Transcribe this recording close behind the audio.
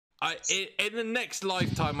In the next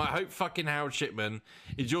lifetime, I hope fucking Harold Shipman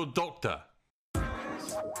is your doctor.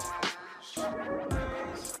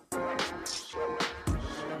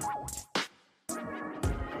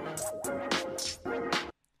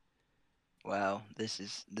 Wow, this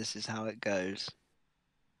is how it goes.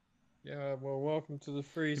 Yeah, well, welcome to the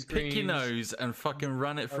free You screens. pick your nose and fucking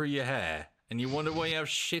run it through your hair, and you wonder why you have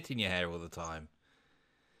shit in your hair all the time.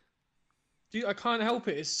 Dude, I can't help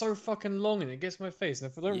it. It's so fucking long and it gets my face.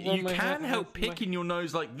 And if I don't run You my can hair, help picking your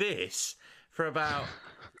nose like this for about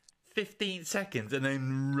 15 seconds and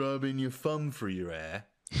then rubbing your thumb through your hair.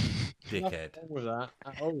 Dickhead. Nothing wrong with that.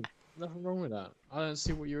 Oh, nothing wrong with that. I don't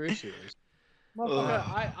see what your issue is.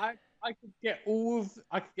 Motherfucker, I could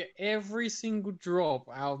get every single drop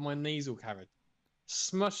out of my nasal cavity.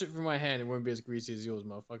 Smush it through my hair and it won't be as greasy as yours,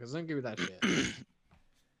 motherfuckers. Don't give me that shit.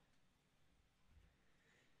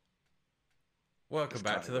 Welcome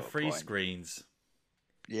back to the free screens.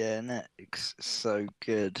 Yeah, isn't it's so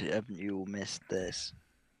good. Haven't you all missed this?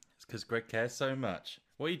 It's because Greg cares so much.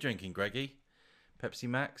 What are you drinking, Greggy? Pepsi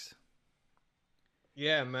Max?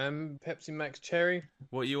 Yeah, man. Pepsi Max Cherry.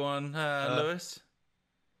 What are you on, Lewis?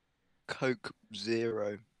 Coke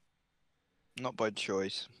Zero. Not by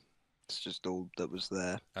choice. It's just all that was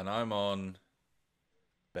there. And I'm on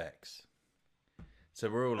Bex. So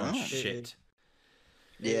we're all on shit.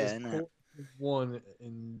 Yeah, innit? 1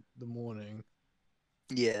 in the morning.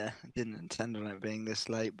 Yeah, I didn't intend on it being this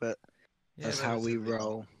late, but Yeah, that's how we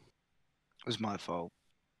roll. It was my fault.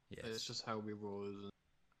 Yes. It's just how we roll, isn't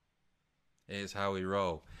it? It is how we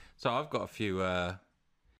roll. So I've got a few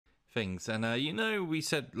things. And, we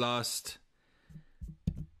said last...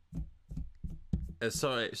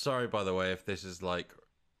 sorry, by the way, if this is, like,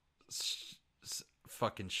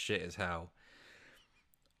 fucking shit as hell.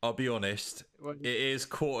 I'll be honest. It is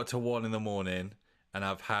 1:45 in the morning, and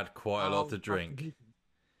I've had quite a lot to drink.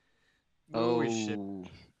 Oh, shit.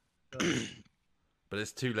 But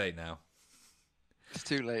it's too late now. It's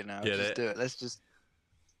too late now. Get just it? do it. Let's do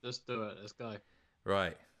it. Let's go.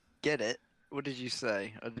 Right. get it. What did you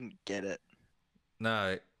say? I didn't get it.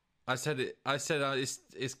 No, I said it. It's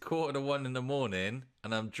 1:45 in the morning,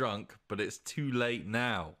 and I'm drunk, but it's too late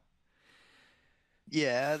now.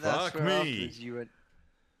 Yeah, that's Fuck where me. afterwards you went.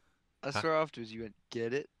 That's where afterwards you went.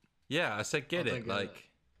 Get it? Yeah, I said get it. Like,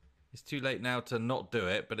 it's too late now to not do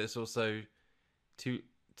it, but it's also too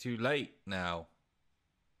late now.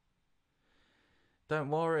 Don't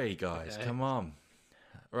worry, guys. Okay. Come on.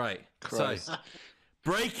 Right. Christ. So,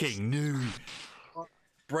 breaking news.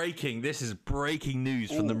 This is breaking news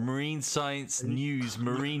from the Marine Science News,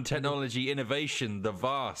 Marine Technology Innovation, the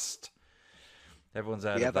VAST. Everyone's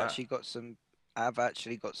out of that. I've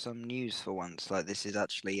actually got some news for once. Like, this is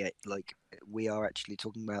actually we are actually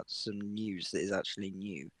talking about some news that is actually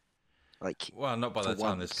new. Like, well, not by the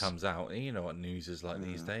time this comes out. You know what news is like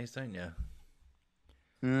these days, don't you?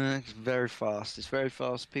 It's very fast. It's very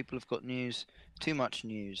fast. People have got news. Too much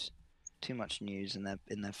news in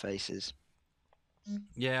their faces.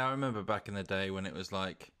 Yeah, I remember back in the day when it was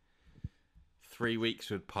like 3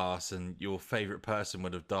 weeks would pass and your favourite person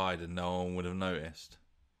would have died and no one would have noticed.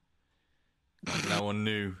 Like, no one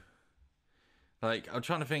knew. Like, I'm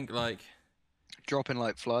trying to think, like... Dropping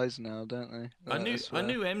like flies now, don't they? I knew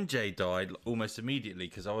MJ died almost immediately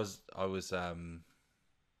because I was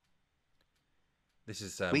this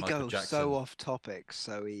is we Michael go Jackson. so off topic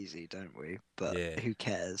so easy, don't we? But yeah. Who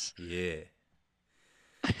cares? Yeah.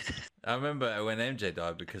 I remember when MJ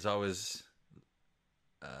died because I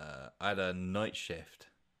had a night shift,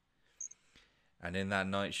 and in that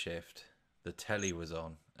night shift the telly was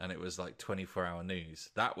on and it was like 24-hour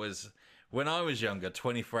news. That was when I was younger.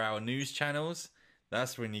 24-hour news channels,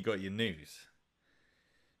 that's when you got your news.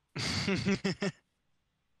 And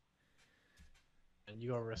you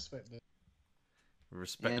gotta respect it.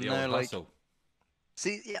 Respect the old hustle.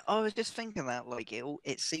 See, yeah, I was just thinking that, like,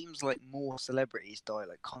 it seems like more celebrities die,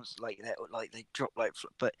 like, constantly, like they drop, like,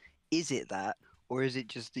 but is it that, or is it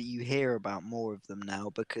just that you hear about more of them now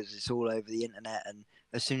because it's all over the internet, and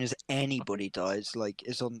as soon as anybody dies, like,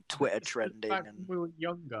 it's on Twitter trending. Back when we were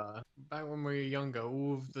younger,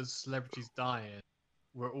 all of the celebrities dying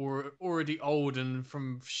were already old and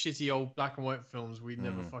from shitty old black and white films we'd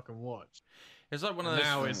never fucking watched. It's like one of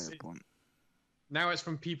those. Now it's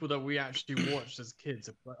from people that we actually watched as kids.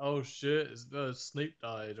 Like, oh shit, Snape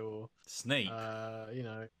died, or Snape. You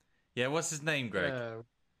know. Yeah, what's his name, Greg?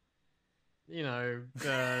 You know,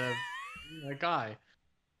 Guy.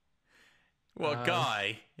 What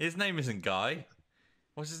Guy? His name isn't Guy.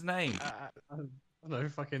 What's his name? I don't know,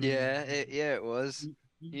 fucking. Yeah, it was.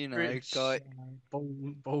 You know, Rich, Guy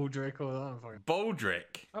Baldrick or that. Fucking.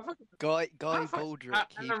 Baldrick. I fucking, Guy I fuck- Baldrick.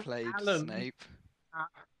 He Alan- played Alan. Snape.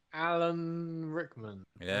 Alan Rickman.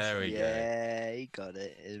 There we go. Yeah, he got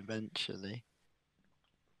it eventually.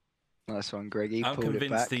 Nice one, Greg. He I'm pulled it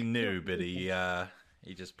convinced back. he knew, but he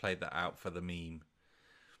just played that out for the meme.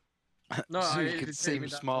 No, so it he could did take seem me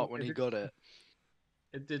that smart long. when he got it.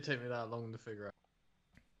 It did take me that long to figure out.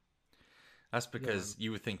 That's because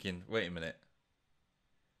you were thinking, wait a minute.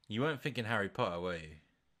 You weren't thinking Harry Potter, were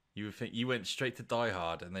you? You went straight to Die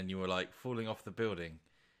Hard, and then you were like falling off the building.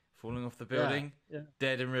 Falling off the building? Yeah.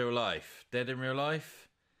 Dead in real life. Dead in real life?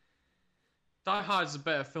 Die Hard's a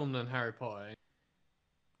better film than Harry Potter.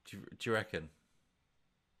 Do you reckon?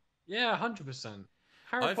 Yeah, 100%.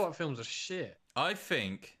 Harry Potter films are shit. I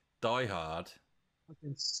think Die Hard.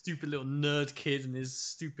 Fucking stupid little nerd kid and his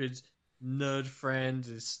stupid nerd friend,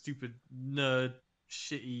 his stupid nerd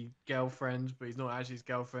shitty girlfriend, but he's not actually his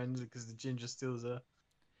girlfriend because the ginger steals her.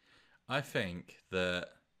 I think that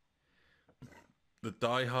the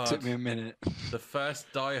Die Hard. Took me a minute. The first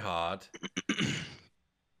Die Hard,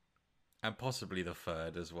 and possibly the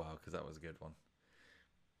third as well, because that was a good one,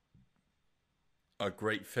 are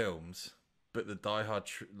great films, but the Die Hard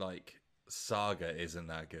saga isn't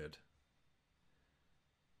that good.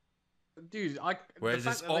 Dude, Whereas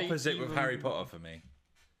it's opposite with Harry Potter for me.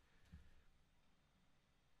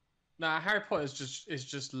 Nah, Harry Potter is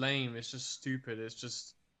just lame. It's just stupid. It's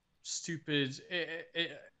just stupid.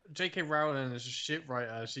 J.K. Rowling is a shit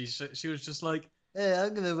writer. She was just like, hey,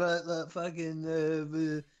 I'm gonna write that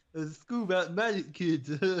fucking school about magic kids,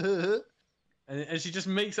 and she just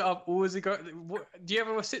makes it up. Always go. Do you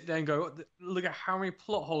ever sit there and go, look at how many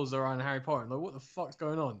plot holes there are in Harry Potter? And like, what the fuck's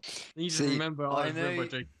going on? And you just remember, I was written by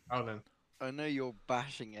J.K. Rowling. I know you're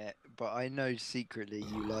bashing it, but I know secretly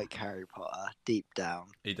you like Harry Potter deep down.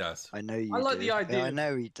 He does. I know you. I like do. the idea. Yeah, I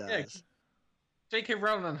know he does. Yeah, J.K.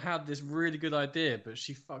 Rowling had this really good idea, but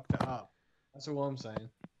she fucked it up. That's all I'm saying.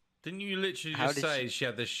 Didn't you literally just say she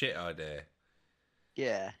had this shit idea?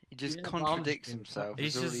 Yeah, he just contradicts himself.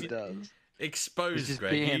 That's all he does. Exposed,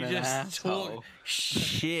 Greg. You just talk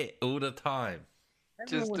shit all the time.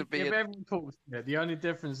 Everyone talks shit. The only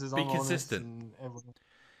difference is be I'm consistent.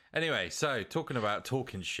 Anyway, so talking about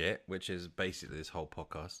talking shit, which is basically this whole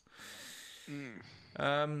podcast.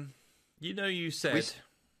 You said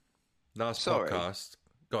last podcast.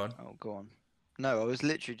 Go on. Oh, go on. No, I was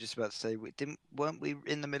literally just about to say, weren't we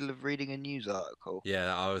in the middle of reading a news article?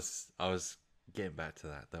 Yeah, I was getting back to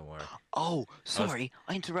that. Don't worry. Oh, sorry,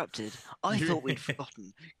 I interrupted. I thought we'd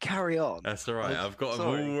forgotten. Carry on. That's all right. I've got them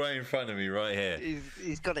all right in front of me, right here.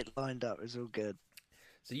 He's got it lined up. It's all good.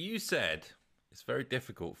 So you said it's very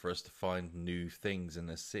difficult for us to find new things in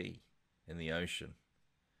the sea, in the ocean.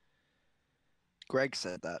 Greg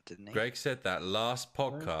said that, didn't he? Greg said that last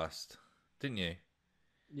podcast, didn't you?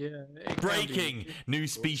 Yeah. Breaking! New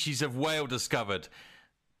species of whale discovered.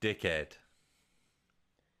 Dickhead.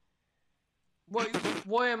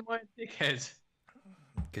 Why am I a dickhead?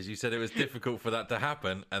 Because you said it was difficult for that to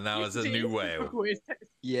happen, and that was a new whale.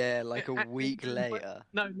 Yeah, like a week later.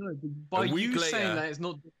 No. By you saying that it's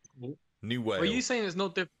not difficult. New whale. By you saying it's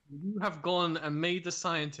not difficult, you have gone and made the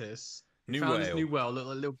scientists found this new whale,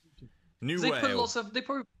 little new they whale. Put lots of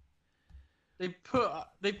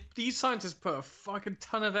these scientists put a fucking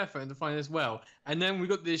ton of effort into finding this whale, and then we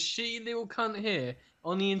got this shitty little cunt here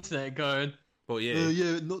on the internet going, well, yeah,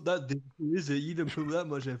 yeah, not that difficult, is it? You didn't put that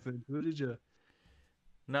much effort into it, did you?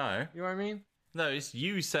 No. You know what I mean? No, it's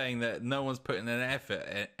you saying that no one's putting any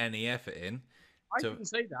effort in. I didn't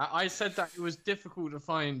say that. I said that it was difficult to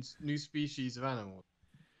find new species of animals.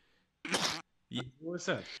 What I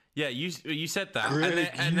said? Yeah, you said that. Greg,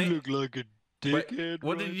 you look like a dickhead.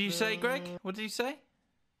 What did you say, Greg? What did you say?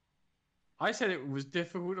 I said it was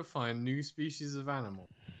difficult to find new species of animal.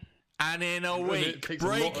 And in a week,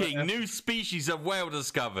 breaking new species of whale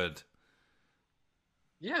discovered.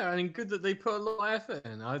 Yeah, and good that they put a lot of effort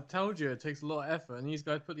in. I told you it takes a lot of effort, and these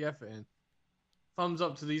guys put the effort in. Thumbs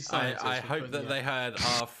up to these scientists. I hope that they had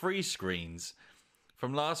our free screens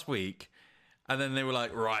from last week, and then they were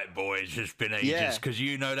like, right, boys, it's been ages, because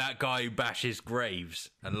you know that guy who bashes graves,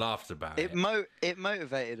 and laughed about it. It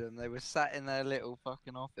motivated them. They were sat in their little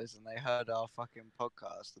fucking office, and they heard our fucking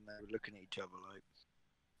podcast, and they were looking at each other like,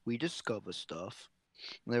 we discover stuff.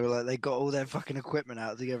 And they were like, they got all their fucking equipment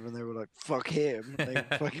out together, and they were like, fuck him. And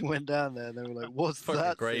they fucking went down there, and they were like, what's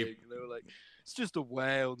that thing? And they were like, it's just a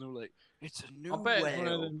whale. And they were like, it's a new whale. I bet it's one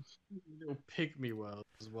of them little pygmy whales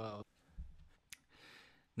as well.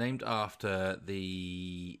 Named after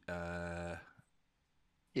the...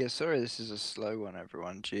 Yeah, sorry, this is a slow one,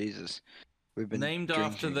 everyone. Jesus. We've been named drinking.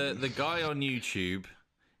 after the guy on YouTube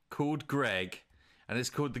called Greg, and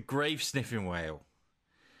it's called the grave sniffing whale.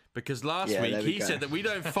 Because last week there we he go. said that we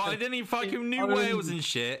don't find any fucking new only- whales and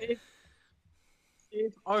shit.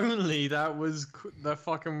 If only that was the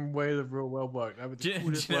fucking way the real world worked. That would be Do the you-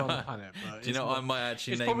 coolest do you know whale on the what- planet. But Do you know what I might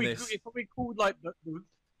actually it's name probably, this? It's probably called like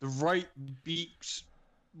the right beaked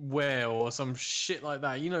whale or some shit like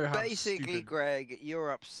that. You know how Basically, stupid... Greg,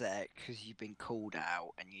 you're upset because you've been called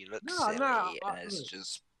out and you look No, silly, no, and it's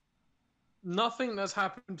just Nothing that's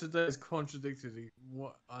happened today is contradictory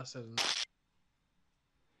what I said.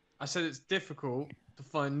 I said it's difficult to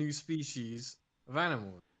find new species of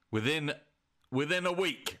animals. Within a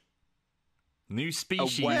week, new a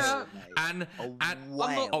species whale, mate. and A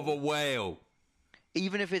whale. of a whale.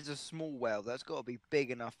 Even if it's a small whale, that's got to be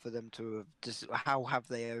big enough for them to have just. How have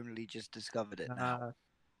they only just discovered it now?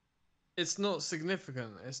 It's not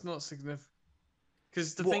significant. It's not significant.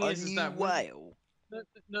 Because the What, thing a is new that whale?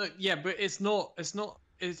 no, yeah, but it's not.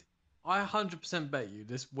 It's. I 100% bet you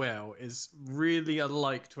this whale is really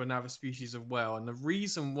alike to another species of whale, and the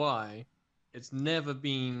reason why it's never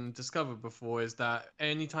been discovered before is that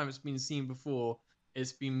anytime it's been seen before,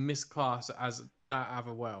 it's been misclassed as that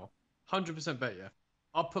other whale. 100% bet you.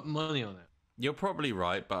 I'll put money on it. You're probably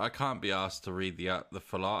right, but I can't be asked to read the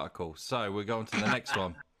full article. So we're going to the next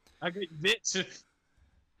one. I get bitch.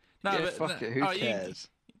 No, Yeah, but fuck it. Who cares?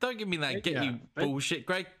 Don't give me that Yeah, you but- bullshit,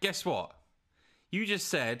 Greg. Guess what? You just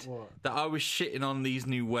said What? that I was shitting on these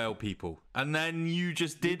new whale people, and then you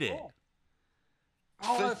just did it.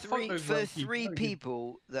 Oh, For three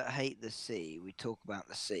people that hate the sea, we talk about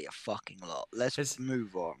the sea a fucking lot. Let's It's-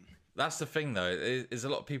 move on. That's the thing, though. Is a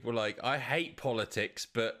lot of people like, I hate politics,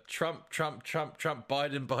 but Trump, Biden, Trump,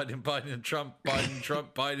 Biden, Trump,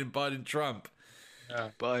 Biden, Trump. Yeah.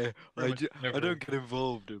 But Pretty much I everyone. don't get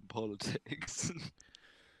involved in politics.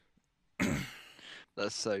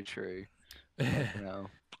 That's so true. No.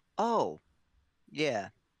 Oh, yeah.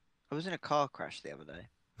 I was in a car crash the other day.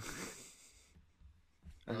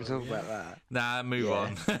 I can Oh, talk yeah. about that. Nah, move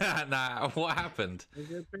Yeah. on. Nah, what happened? Is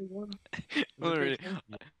it a big one? Well, really,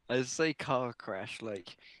 I say car crash,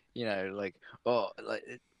 like, like,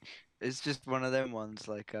 it's just one of them ones.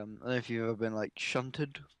 Like, I don't know if you've ever been like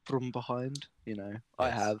shunted from behind. I Yes.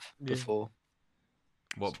 have Yeah. before.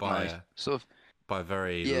 What It's by nice. Sort of. by a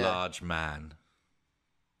very Yeah. large man?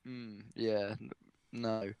 Yeah.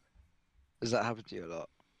 No. Does that happen to you a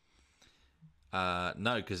lot?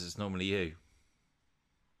 No, because it's normally you.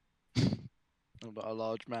 I'm not a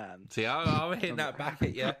large man. See, I'm hitting that back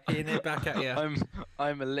at you. Hitting it back at you.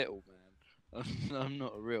 I'm a little man. I'm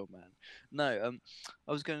not a real man. No,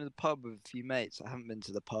 I was going to the pub with a few mates. I haven't been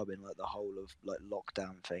to the pub in like the whole of like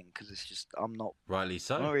lockdown thing because it's just I'm not Rightly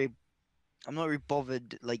so. I'm not really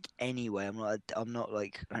bothered like anyway. I'm not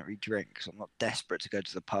like I don't really drink, so I'm not desperate to go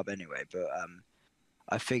to the pub anyway. But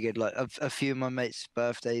I figured like a few of my mates'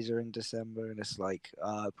 birthdays are in December, and it's like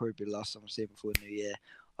probably be the last time I see them before New Year.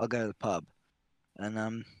 I'll go to the pub,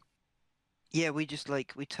 and yeah, we just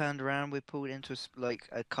like we turned around, we pulled into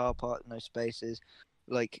a car park, no spaces,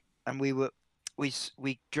 like, and we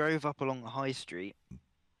drove up along the high street,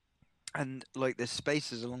 and like there's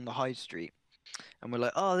spaces along the high street. And we're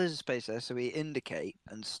like, oh, there's a space there, so we indicate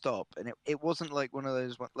and stop. And it wasn't like one of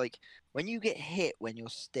those like when you get hit when you're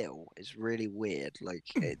still, it's really weird. Like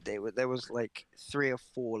there was like 3 or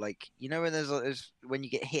 4 like when there's when you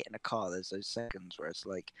get hit in a car, there's those seconds where it's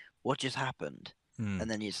like, what just happened? And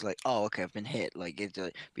then you're just like, oh, okay, I've been hit. Like,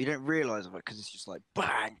 but you don't realize it because it's just like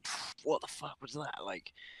bang. What the fuck was that?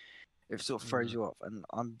 Like. It sort of throws you off, and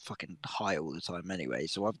I'm fucking high all the time anyway,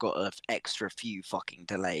 so I've got an extra few fucking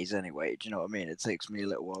delays anyway. Do you know what I mean? It takes me a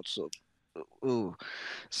little while to sort of, ooh.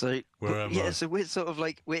 So Where am yeah, I? so we're sort of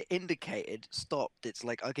like we're indicated, stopped. It's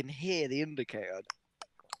like I can hear the indicator.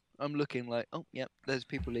 I'm looking like, oh, yep, there's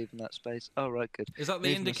people leaving that space. Oh, right, good. Is that the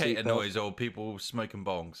Leave my indicator seatbelt. noise or people smoking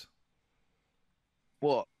bongs?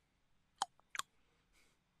 What?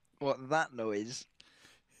 What that noise?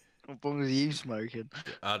 What bong are you smoking?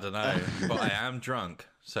 I don't know, but I am drunk,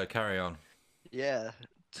 so carry on. Yeah,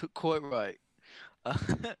 quite right.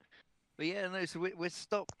 But yeah, no. So we're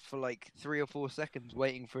stopped for like 3 or 4 seconds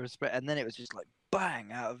waiting for a spread, and then it was just like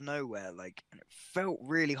bang out of nowhere, like, and it felt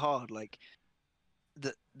really hard. Like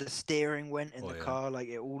the steering went in Oh, the yeah. car, like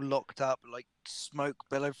it all locked up, like smoke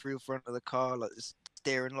billowed through the front of the car, like the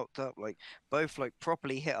steering locked up, like both like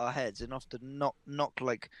properly hit our heads enough to knock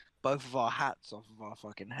like both of our hats off of our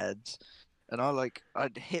fucking heads. And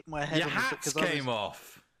I'd hit my head. Your on the hats 'cause I was- came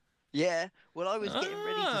off. Yeah, well, I was getting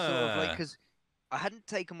ready to sort of like Ah. because I hadn't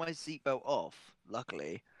taken my seatbelt off,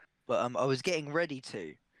 luckily, but I was getting ready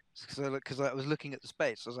to, So because I was looking at the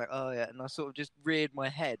space, I was like, oh yeah, and I sort of just reared my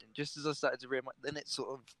head, and just as I started to rear my, then it sort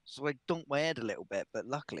of, so I donked my head a little bit, but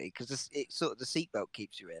luckily, because it sort of the seatbelt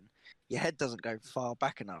keeps you in, your head doesn't go far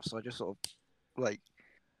back enough, so I just sort of like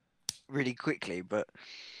really quickly, but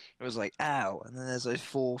it was like ow, and then there's those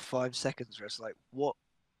 4 or 5 seconds where it's like, what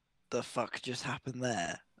the fuck just happened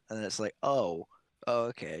there? And it's like, oh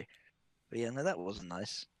okay, but yeah, no, that wasn't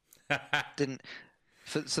nice. Didn't.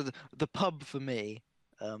 So the pub for me,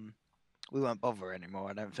 we won't bother anymore.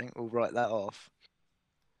 I don't think we'll write that off.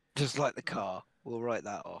 Just like the car, we'll write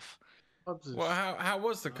that off. Well, how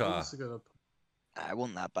was the I car? used to go to It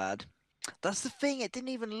wasn't that bad. That's the thing. It didn't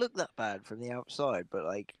even look that bad from the outside, but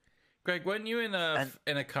like, Greg, weren't you in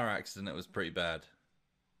a car accident that was pretty bad?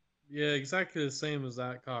 Yeah, exactly the same as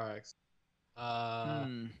that car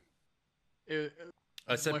accident.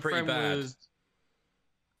 I said My pretty friend bad.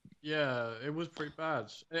 Yeah, it was pretty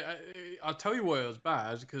bad. I'll tell you why it was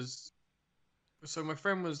bad, because so my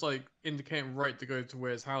friend was like indicating right to go to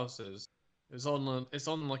where his house is. It's on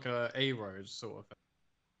like a road sort of thing.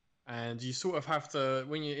 And you sort of have to,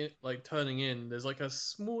 when you're like turning in, there's like a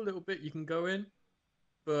small little bit you can go in,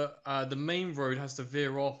 but the main road has to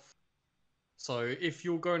veer off. So if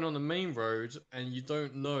you're going on the main road and you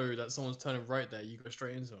don't know that someone's turning right there, you go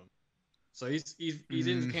straight into them. So he's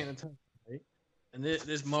indicating a turn, right? And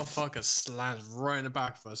this motherfucker slams right in the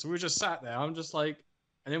back of us. So we just sat there. I'm just like,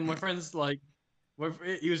 and then my friend's like,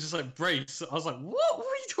 he was just like, brace. I was like, what? What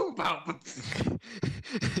are you talking about?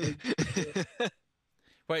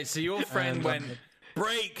 Wait, so your friend went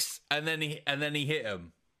brakes and then he hit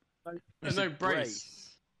him. No,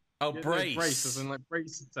 brace. Oh, Yeah, brace. No, brace, as in like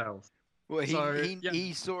brace himself. Well, So,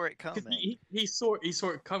 he saw it coming. He saw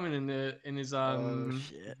it coming in his Oh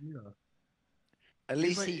shit! Yeah. At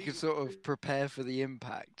least he could sort of prepare for the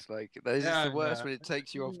impact. Like, this is the worst when it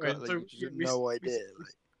takes you off guard. Like, you just have no idea.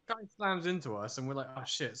 Guy slams into us, and we're like, oh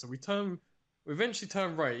shit! So we eventually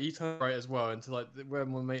turn right. He turned right as well into like where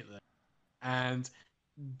my mate lived, and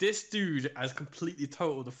this dude has completely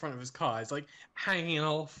totaled the front of his car. It's like hanging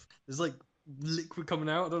off. There's like liquid coming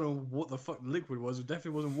out. I don't know what the fuck the liquid was. It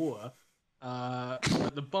definitely wasn't water.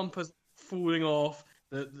 The bumper's falling off.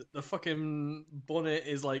 The fucking bonnet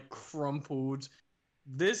is like crumpled.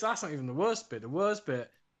 That's not even the worst bit. The worst bit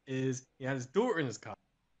is he had his daughter in his car,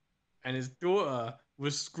 and his daughter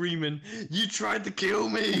was screaming, "You tried to kill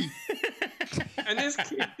me!" And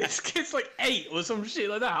this kid's like 8 or some shit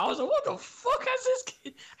like that. I was like, what the fuck has this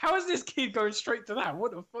kid? How is this kid going straight to that?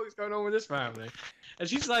 What the fuck is going on with this family? And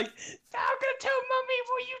she's like, I'm gonna tell mummy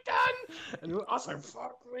what you done. And I was like,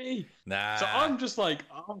 fuck me. Nah. So I'm just like,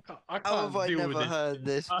 I can't How have I deal with never this. heard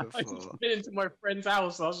this I before? just went into my friend's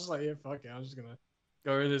house. I was just like, yeah, fuck it. I'm just gonna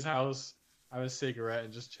go in his house, have a cigarette,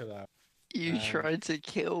 and just chill out. You tried to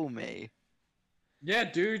kill me. Yeah,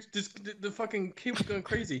 dude, the fucking kid was going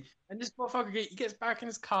crazy, and this motherfucker he gets back in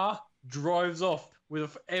his car, drives off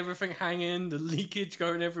with everything hanging, the leakage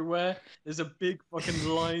going everywhere. There's a big fucking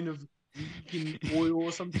line of leaking oil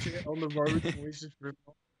or some shit on the road. And we just ripped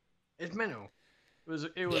off. It's mental.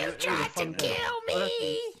 It was a fun day.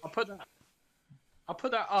 I'll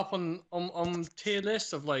put that up on tier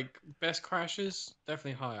list of like best crashes.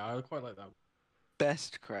 Definitely high. I quite like that.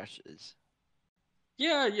 Best crashes.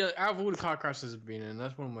 Yeah. Out of all the car crashes I've been in,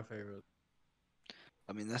 that's one of my favorites.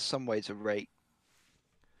 I mean, there's some way to rate.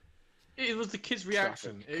 It was the kid's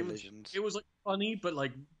reaction. It was like funny, but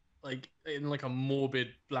like in like a morbid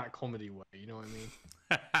black comedy way. You know what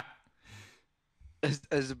I mean?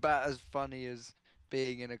 as about as funny as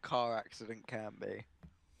being in a car accident can be.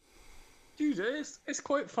 Dude, it's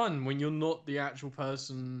quite fun when you're not the actual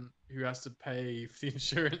person who has to pay for the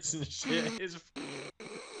insurance and shit.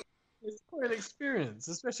 It's quite an experience,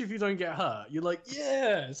 especially if you don't get hurt. You're like,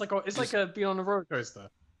 yeah, it's like being on a roller coaster.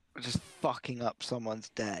 Just fucking up someone's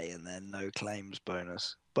day and then no claims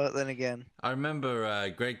bonus. But then again, I remember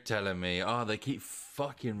Greg telling me, "Oh, they keep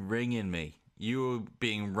fucking ringing me." You were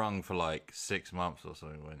being rung for like 6 months or so,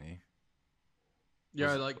 weren't you?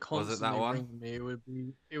 Yeah, like constantly was it that one? ringing me.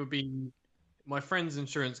 It would be my friend's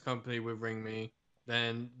insurance company would ring me.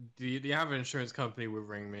 Then the other insurance company would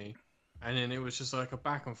ring me. And then it was just like a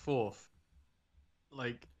back and forth.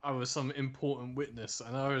 Like I was some important witness,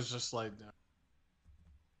 and I was just like, no.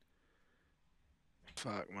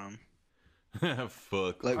 Fuck, man.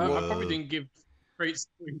 Fuck. Like, I probably didn't give great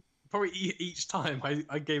story. Probably each time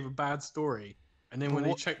I gave a bad story, and then when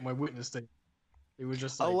they checked my witness thing, they were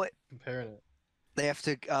just like comparing it. They have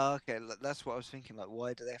to. Okay, that's what I was thinking. Like,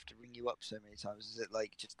 why do they have to ring you up so many times? Is it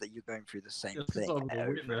like just that you're going through the same thing over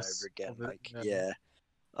and over again? Like, yeah.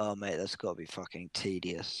 Oh, mate, that's got to be fucking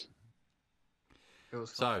tedious. It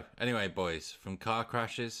was fun. So, anyway, boys, from car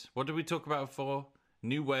crashes, what did we talk about before?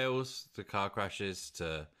 New Wales to car crashes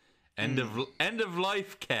to end of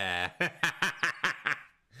life care.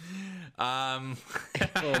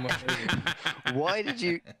 Oh my goodness. Why did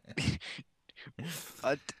you?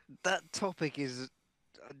 That topic is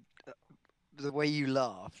the way you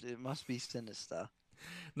laughed. It must be sinister.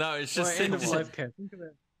 No, it's just End of life care. Think of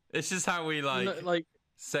it. It's just how we like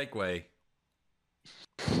segue.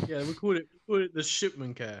 Yeah, we call it the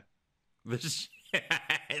shipment care.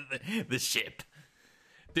 The ship,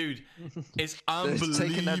 dude. It's There's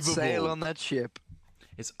taking that sail unbelievable. on that ship.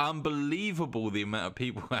 It's unbelievable the amount of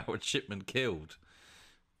people Howard Shipman killed.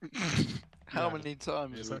 How Yeah. many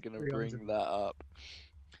times It's are we like going to 300. bring that up?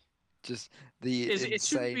 Just the It shouldn't be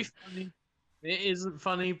insane. funny. It isn't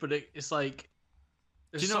funny, but it's like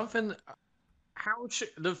there's Do you know- something.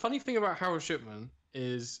 The funny thing about Howard Shipman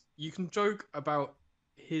is you can joke about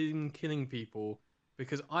him killing people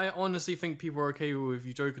because I honestly think people are okay with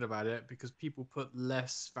you joking about it because people put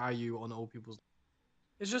less value on old people's.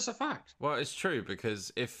 It's just a fact. Well, it's true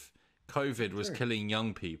because if COVID was True. killing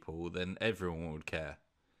young people, then everyone would care.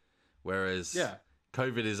 Whereas Yeah.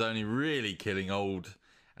 COVID is only really killing old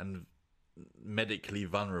and medically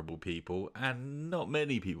vulnerable people, and not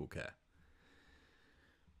many people care.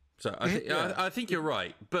 So Yeah. I think you're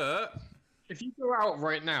right, but If you go out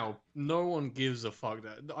right now, no one gives a fuck.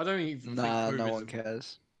 That I don't even Nah, think no COVID's one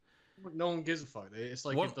cares. No one gives a fuck. It's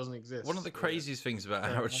like One- it doesn't exist. one of the craziest things about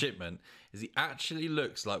Yeah. Howard Shipman is he actually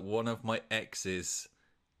looks like one of my ex's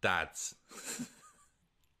dads.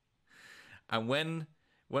 And when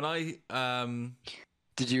I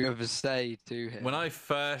Did you ever say to him? when I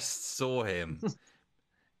first saw him,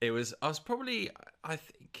 I was probably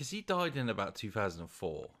because he died in about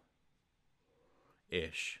 2004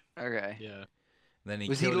 ish. Okay. Yeah. Then he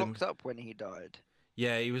Was he killed locked him. up when he died?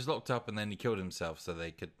 Yeah, he was locked up and then he killed himself, so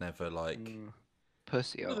they could never like.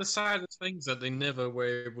 Pussy. One of the saddest things that they never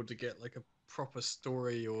were able to get like a proper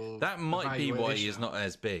story or That might be why he is evaluation. not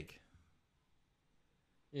as big.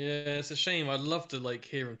 Yeah, it's a shame. I'd love to like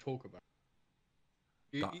hear him talk about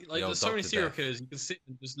it. The Like old there's so many Dr. serial Death. killers you can sit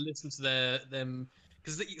and just listen to them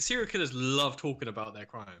because the serial killers love talking about their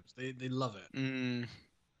crimes. They love it.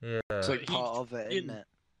 Yeah. It's like He- part of it, isn't he- it?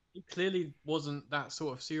 He clearly wasn't that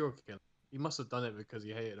sort of serial killer. He must have done it because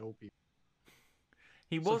he hated old people.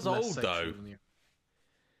 He was Something less old sexual though. than you.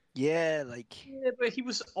 Yeah, like Yeah, but he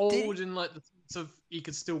was old in like the sense of he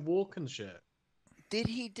could still walk and shit. did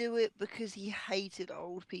he do it because he hated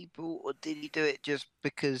old people, or did he do it just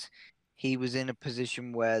because he was in a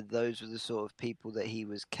position where those were the sort of people that he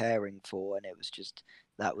was caring for, and it was just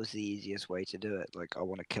that was the easiest way to do it? Like, I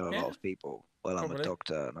want to kill a Yeah, lot of people. Well, I'm a probably.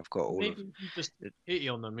 doctor, and I've got all of. Maybe he just hit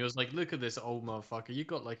you on them. He was like, "Look at this old motherfucker. You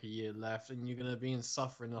got like a year left, and you're gonna be in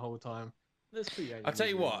suffering the whole time. Let's put you out." I'll tell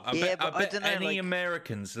you what, I Yeah, bet, but I bet dunno, any like-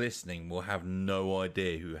 Americans listening will have no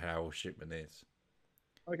idea who Howard Shipman is.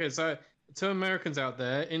 Okay, so to Americans out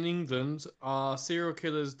there in England, serial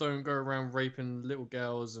killers don't go around raping little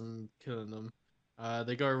girls and killing them.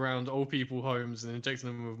 They go around old people homes and injecting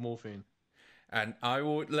them with morphine. And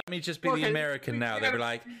let me just be the Okay, American now. They'll be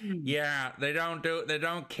like, Hmm. yeah, they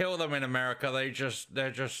don't kill them in America. They're just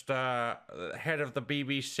head of the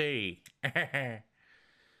BBC.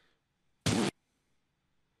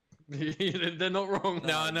 They're not wrong.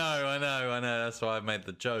 No, I know. That's why I made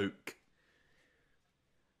the joke.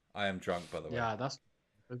 I am drunk, by the way. Yeah,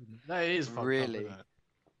 that is fucked Really? up.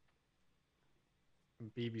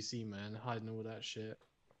 Isn't it? BBC man hiding all that shit.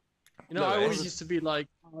 You know, Look, I always it's- used to be like,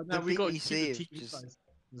 "Oh no, The we got to BBC keep the is TV just- sites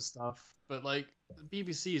and stuff." But like, the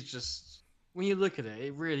BBC is just when you look at it,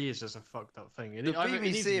 it really is just a fucked up thing. The I mean, it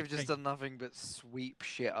needs to BBC be have just changed. done nothing but sweep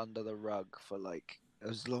shit under the rug for like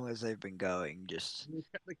as long as they've been going. Just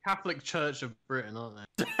The Catholic Church of Britain, aren't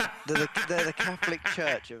they? they're the Catholic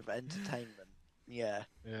Church of entertainment. Yeah.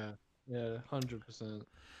 Yeah, 100%.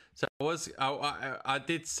 So I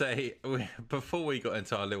did say before we got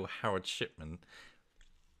into our little Howard Shipman.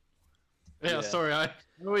 Yeah, Yeah. sorry, I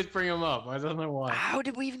always bring them up. I don't know why. How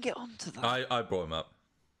did we even get onto that? I brought him up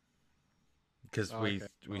because Oh, okay.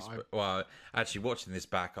 well, actually watching this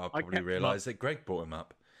back, I'll probably kept him realise that Greg brought him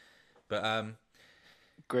up, but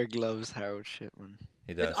Greg loves Harold Shipman.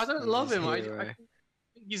 he does. I don't He's love his him. I hero. think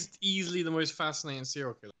he's easily the most fascinating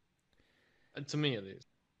serial killer, to me at least.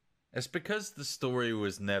 It's because the story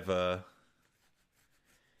was never.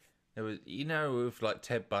 There was, with like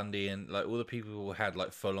Ted Bundy and like all the people who had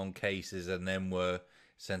like full-on cases and then were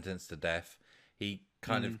sentenced to death. He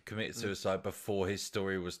kind of committed suicide before his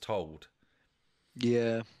story was told.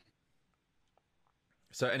 Yeah.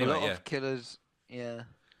 So A anyway, lot yeah. of killers. Yeah.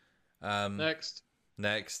 Next,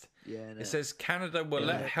 Next. Yeah. It says Canada will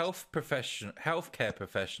let Next. healthcare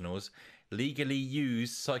professionals legally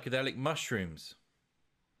use psychedelic mushrooms.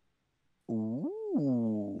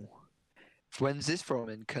 Ooh. When's this from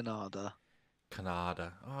in Canada?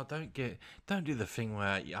 Canada. Oh, don't do the thing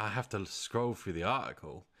where I have to scroll through the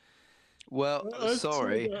article. Well,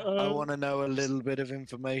 sorry. I I want to know a little bit of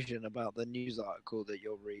information about the news article that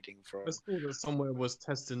you're reading from. saw that somewhere was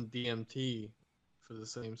testing DMT for the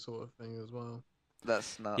same sort of thing as well.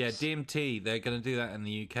 That's nuts. Yeah, DMT. They're going to do that in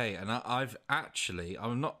the UK, and I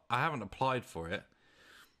haven't applied for it,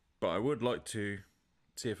 but I would like to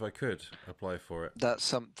see if I could apply for it. That's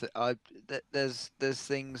something there's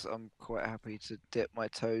things I'm quite happy to dip my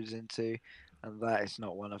toes into, and that is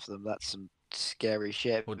not one of them. That's some scary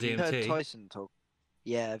shit. Or Have you heard DMT? Tyson talk?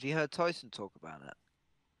 Yeah, have you heard Tyson talk about it?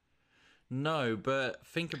 No, but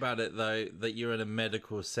think about it though, that you're in a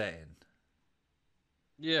medical setting.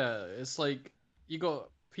 Yeah, it's like you got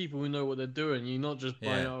people who know what they're doing. You're not just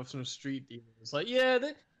buying Yeah. off some street dealers. It's like,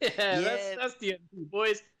 that's DMT,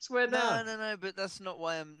 boys. Swear down. No, but that's not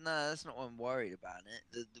why I'm worried about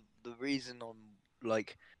it. The reason I'm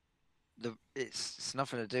like it's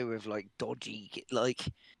nothing to do with like dodgy, like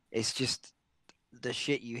it's just the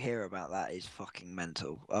shit you hear about that is fucking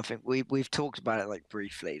mental. I think we've talked about it like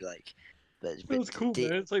briefly, like but It's cool,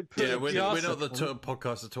 man. It's like Yeah, we're not the Piazza.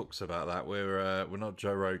 podcast that talks about that. We're not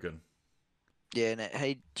Joe Rogan. Yeah, and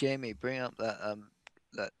hey Jamie, bring up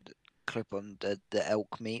that clip on the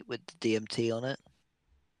elk meat with the DMT on it.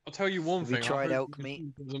 I'll tell you one Have you thing. tried I elk hope meat?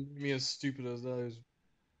 DMT doesn't make me as stupid as those.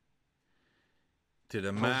 Dude,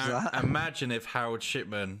 was that? imagine if Harold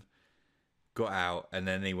Shipman got out and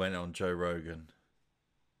then he went on Joe Rogan.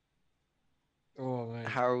 Oh man.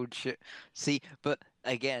 Harold shit. See, but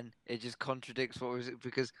again, it just contradicts what was it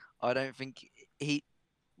because I don't think he.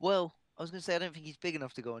 Well, I was gonna say I don't think he's big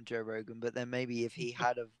enough to go on Joe Rogan, but then maybe if he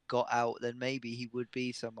had have got out, then maybe he would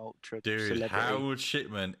be some ultra Dude, celebrity. Harold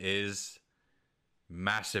Shipman is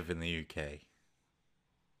massive in the UK.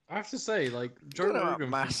 I have to say, like Joe Talking about Rogan,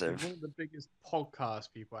 is massive. one of the biggest podcast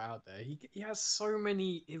people out there. He has so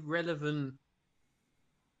many irrelevant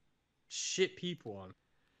shit people on.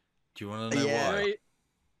 Do you want to know Yeah. why? Right?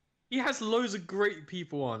 He has loads of great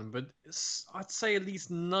people on, but I'd say at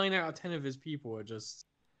least 9 out of 10 of his people are just.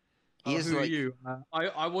 He Oh, is who are like- you?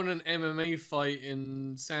 I won an MMA fight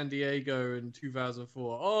in San Diego in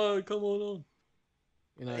 2004. Oh, come on.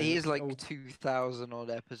 You know, He is like oh, 2,000 odd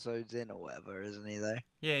episodes in or whatever, isn't he? Though,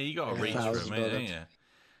 Yeah, you got to Yeah. reach for him, $1,000. ain't you?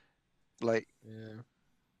 like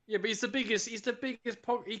yeah, but he's the biggest. He's the biggest.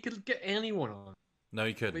 He could get anyone on, No,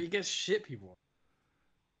 he but couldn't. he gets shit people on.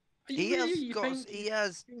 Are he you has really- you got, think he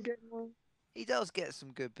has, he can get one? he does get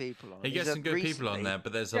some good people on. He He's gets had some good people on recently- there,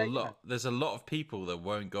 but there's Yeah, a yeah. lot. There's a lot of people that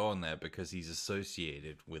won't go on there because he's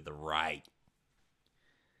associated with the right.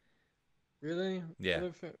 Really? Yeah. I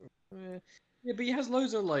don't think- yeah, but he has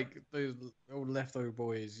loads of like those old leftover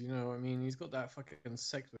boys. You know what I mean? He's got that fucking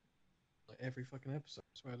sex with like every fucking episode.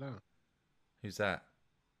 I swear down. Who's that?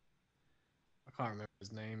 I can't remember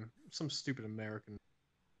his name. Some stupid American.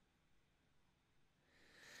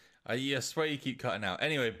 I swear you keep cutting out.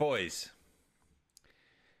 Anyway, boys.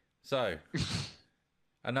 So,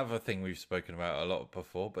 another thing we've spoken about a lot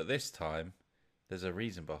before, but this time there's a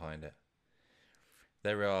reason behind it.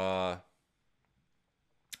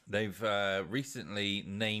 They've recently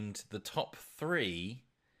named the top 3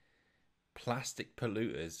 plastic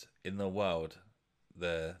polluters in the world.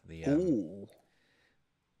 The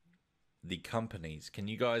companies. Can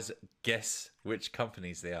you guys guess which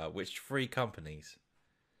companies they are? Which 3 companies?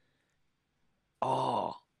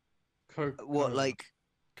 Oh, Coke. what like?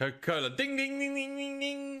 Coca-Cola. Ding, ding, ding, ding, ding,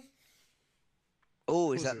 ding.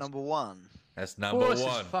 Oh, is course that it's- number 1? That's number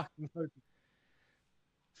 1. Fucking Coke.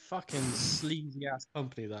 Fucking sleazy ass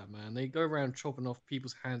company that man. They go around chopping off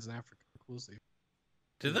people's hands in Africa. Of course they.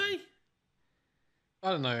 Do they?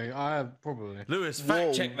 I don't know. I probably. Lewis,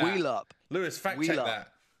 fact check that. Wheel up. Lewis, fact Wheel check up. that.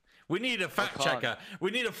 We need a fact can't. checker.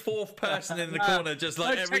 We need a 4th person in the corner, just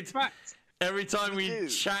like every time we do.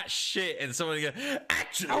 chat shit and somebody go, How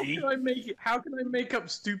actually. can I make it? How can I make up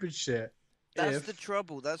stupid shit? That's if- the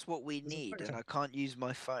trouble. That's what we There's a need, fact and I check. can't use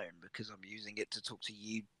my phone because I'm using it to talk to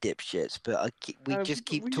you dipshits. But we just but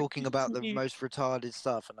keep we- talking about the we- most retarded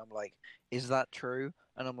stuff, and I'm like, "Is that true?"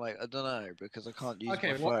 And I'm like, "I don't know," because I can't use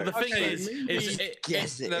Okay, my well, phone. The thing Okay, is, maybe-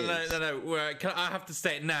 Guess it no, is. no. I have to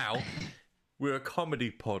say it now. We're a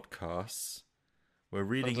comedy podcast. We're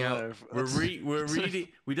reading I don't out. know if We're that's- we're reading.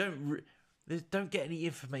 We don't get any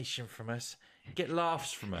information from us. Get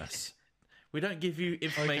laughs from us. We don't give you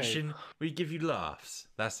information. We give you laughs.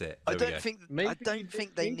 That's it. I There we don't go. think Maybe I don't we-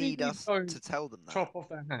 think they maybe need we us don't to tell them that. Chop off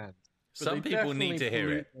their hand. but Some they people need to definitely hear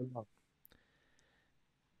pollute it. their lungs.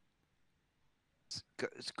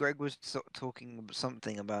 Greg was talking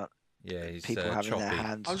something about Yeah, he's people having their choppy.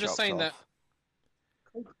 hands I'm just chopped saying that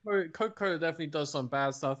off. Coca-Cola definitely does some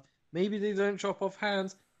bad stuff. Maybe they don't chop off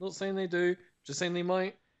hands. Not saying they do. Just saying they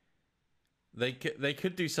might. They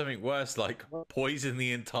could do something worse, like poison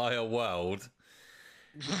the entire world,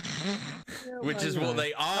 which is what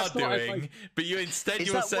they are That's not as, doing. like- But you instead Is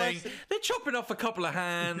you were that saying worse than- they're chopping off a couple of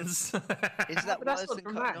hands. Is that But that's worse not than cutting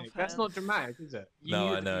dramatic. off That's hands? not dramatic, is it? You No, need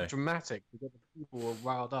I it to know. be dramatic to get the people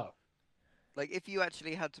riled up. Like, if you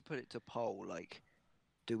actually had to put it to poll, like,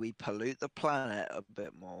 do we pollute the planet a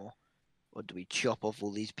bit more, or do we chop off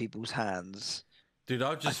all these people's hands? Dude,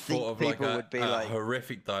 I've just think thought of like people a, would be a like-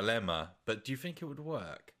 horrific dilemma. But do you think it would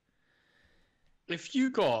work? If you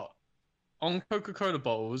got on Coca-Cola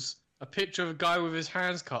bottles a picture of a guy with his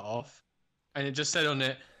hands cut off, and it just said on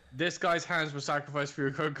it, "This guy's hands were sacrificed for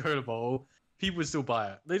your Coca-Cola bottle," people would still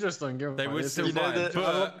buy it. They just don't give a They fuck. would It's still just buy like, it, "I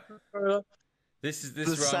but- love Coca-Cola." This is The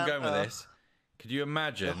where I'm going with Santa- this. Could you The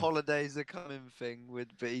imagine? holidays are coming thing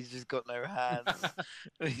but he's just got no hands.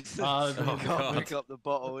 He's Oh, he can't God. pick up the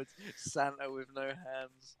bottle. It's Santa with no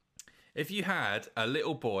hands. If you had a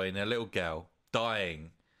little boy and a little girl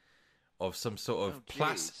dying of some sort of Oh,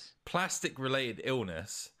 jeez. plastic-related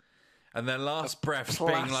illness, and their last breaths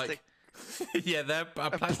plastic- being like, yeah, they're a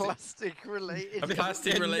A plastic. plastic related. A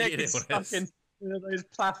plastic-related Their neck is illness. stuck in one of those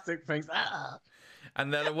plastic things. Ah.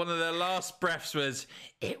 And then one of their last breaths was,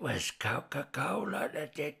 "It was Coca-Cola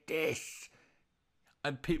that did this,"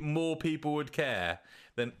 and more people would care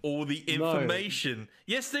than all the No. information.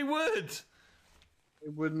 Yes, they would.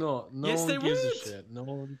 It would not. No Yes, one they gives would. a shit. No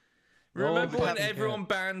one. no Remember one when fucking everyone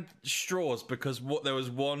banned straws because there was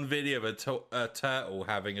one video of a turtle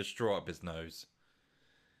having a straw up his nose?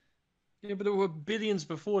 cares. Yeah, but there were billions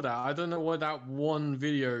before that. I don't know why that one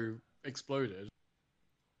video exploded.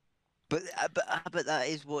 But that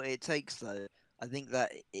is what it takes, though. I think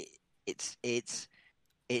that it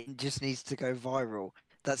just needs to go viral.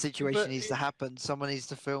 That situation But needs to happen. Someone needs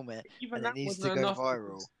to film it, Even and that it needs to wasn't go enough viral.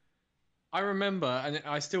 because I remember, and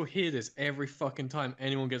I still hear this every fucking time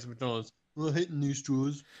anyone gets a McDonald's. Well, I hate new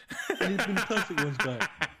straws. I need the plastic ones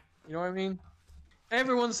back. You know what I mean?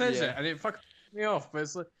 Everyone says Yeah. it, and it fucking pisses me off. But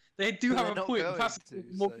it's like they do But have they're a not point. going Plastic to,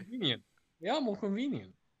 is more so- convenient. They are more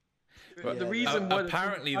convenient. But the Yeah, reason why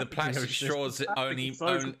apparently the plastic straws only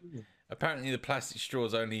convenient. apparently the plastic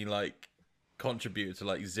straws only like contribute to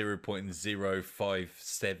like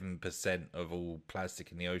 0.057% of all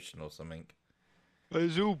plastic in the ocean or something.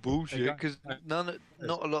 It's all bullshit Okay. because not a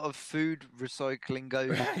lot of food recycling goes.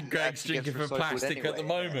 Greg's actually gets drinking for recycled plastic at the anyway.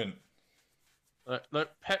 moment. Look,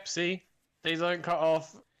 Pepsi. They don't cut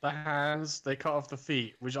off the hands; they cut off the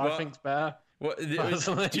feet, which I Well, think's better. What, do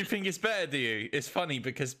Personally. you think it's better, do you? It's funny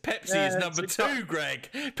because Pepsi Yeah, is number it's two, exactly- Greg.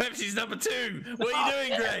 Pepsi's number two. What are you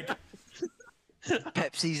doing, Greg?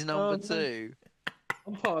 Pepsi's number Oh, no. 2.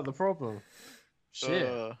 I'm part of the problem.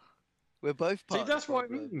 Shit. We're both part. See, that's of the what I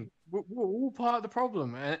problem, mean. We're all part of the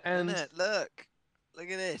problem, and isn't it? Look at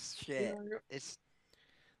this you shit. know, It's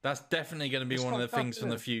That's definitely going to be It's one of the fucked up, things from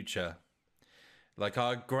the isn't it? future. Like,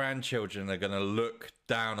 our grandchildren are going to look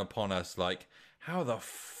down upon us like, how the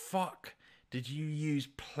fuck did you use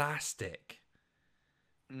plastic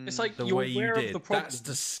it's like the you're way you aware of did? the problem. That's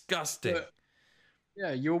disgusting. but-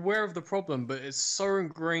 Yeah, you're aware of the problem, but it's so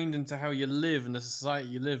ingrained into how you live and the society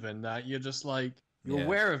you live in that you're just like you're Yeah.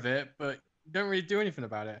 aware of it, but you don't really do anything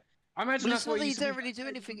about it. I imagine Well, that's it's not what that you used to don't be really do like,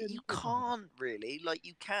 anything. you You do something. can't really. Like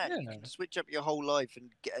you can. You Yeah. can switch up your whole life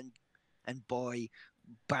and and buy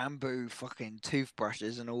bamboo fucking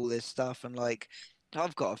toothbrushes and all this stuff. And like,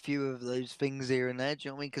 I've got a few of those things here and there. Do you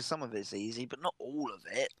know what I mean? Because some of it's easy, but not all of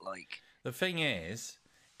it. Like, The thing is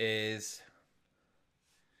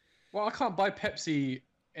Well, I can't buy Pepsi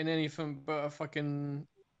in anything but a fucking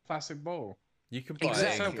plastic bowl. you can buy it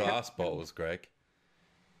Exactly. in glass bottles, Greg.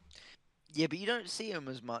 yeah, but you don't see them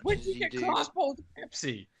as much Where as do you get do. glass bottles of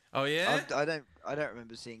Pepsi? Oh, yeah? I don't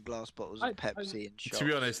remember seeing glass bottles of I- Pepsi in shops. To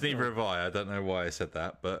be honest, neither have I. I don't know why I said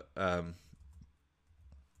that, but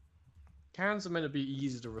Cans are meant to be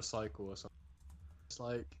easy to recycle or something. It's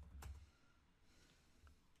like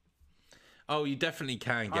oh, you definitely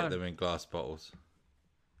can I get don't- them in glass bottles.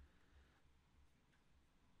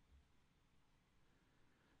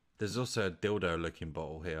 There's also a dildo-looking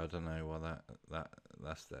bottle here. I don't know why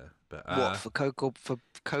that's there, but What for Coke or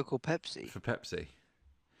Pepsi? for Pepsi.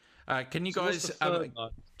 Can you so what's guys the third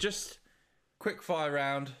one? just quick fire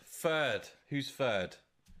round? Third, who's third?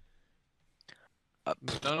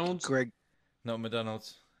 McDonald's? Not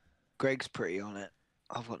McDonald's. Greg's pretty on it.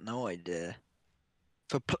 I've got no idea.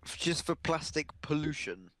 Just for plastic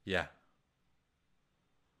pollution. Yeah,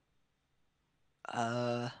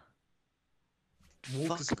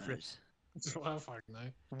 Walker's fuck crisp. knows. That's what I fucking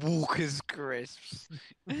know. Walker's crisps.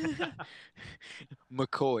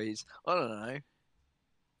 McCoy's. I don't know.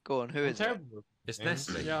 Go on, who I'm is it? terrible with It's names.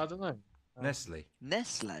 Nestle. Yeah, I don't know. Nestle.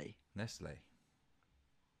 Nestle. Nestle.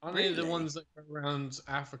 Aren't they the Really? ones that go around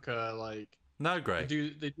Africa like No, they Greg.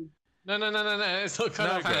 do they do no, it's not kind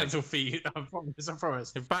No, of Greg. hands or feet. I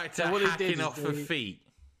promise. Back to So what they did hacking is off of they- feet.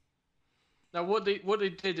 Now what they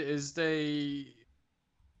did is they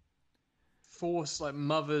forced like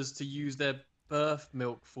mothers to use their birth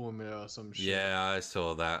milk formula or some shit. Yeah, I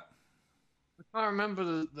saw that. I can't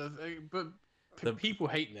remember but The- people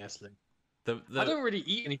hate Nestle. The I don't really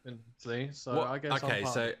eat anything Nestle, so What- I guess okay, I'm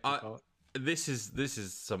part so of the cult. this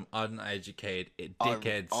is some uneducated I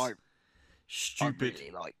dickheads stupid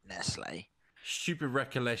really like Nestle. stupid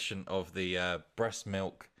recollection of the breast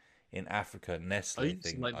milk in Africa Nestle used to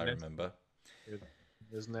thing. like I Nestle. remember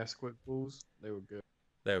There's Nesquik balls. They were good.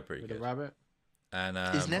 they were pretty With good. a rabbit. And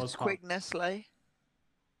Is Nes- Nesquik Nestle?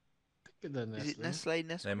 Good than Is it Nestle. Nestle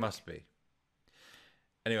Nesquik? they must be.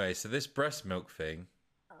 Anyway, so this breast milk thing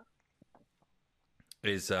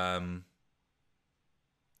is have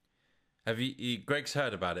Greg's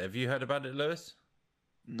heard about it? Have you heard about it, Lewis?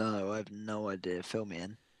 No, I have no idea. Fill me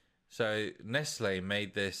in. So Nestle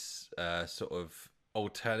made this sort of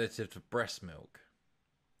alternative to breast milk.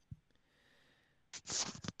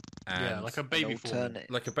 Yeah, And like a baby formula.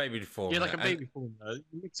 Alternate. like a baby formula. Yeah, like a And- baby formula.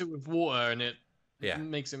 You mix it with water and it Yeah.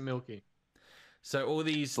 makes it milky. So all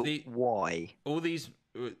these, But why? here's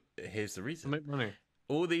the To reason. make money.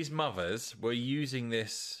 All these mothers were using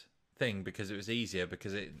this thing because it was easier,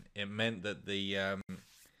 because it meant that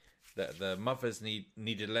the mothers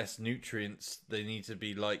needed less nutrients. They need to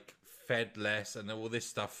be like fed less and all this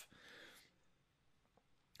stuff.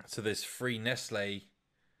 So this free Nestle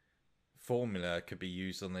formula could be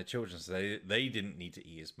used on their children, so they didn't need to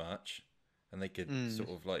eat as much, and they could sort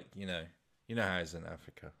of like you know how it's in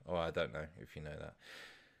Africa. Oh, I don't know if you know that,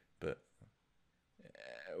 but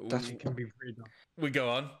That's- It can be pretty dumb. we go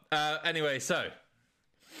on. Anyway, so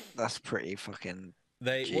That's pretty fucking.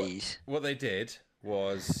 they Jeez. what they did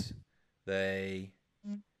was they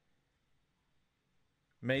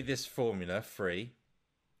made this formula free,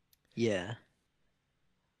 Yeah.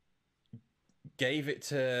 gave it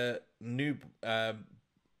to new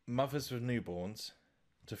mothers with newborns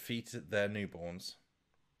to feed their newborns,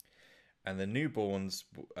 and the newborns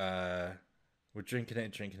were drinking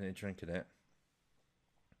it.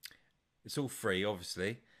 It's all free,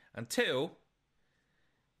 obviously, until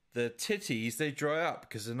the titties they dry up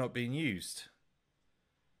because they're not being used.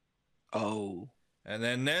 Oh. And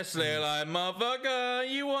then Nestle are like, motherfucker,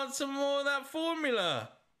 you want some more of that formula?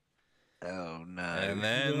 Oh no. And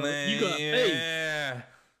then You got paid. yeah,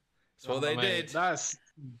 that's what they mate, did. That's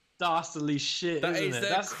dastardly shit. That isn't is it? the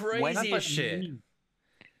That's craziest like shit. mean.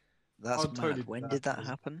 That's I'll mad. totally do When that. did that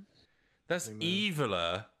happen? That's Man.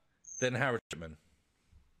 eviler than Harry Chapman.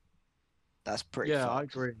 That's pretty. Yeah, I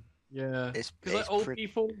fucked. agree. Yeah, It's, because like it's old pretty.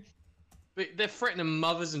 people, they're threatening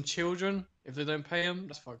mothers and children if they don't pay them.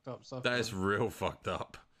 That's fucked up stuff. That man. is real fucked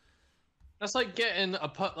up. That's like getting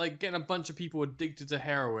a bunch of people addicted to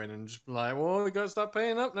heroin and just be like, well, we gotta start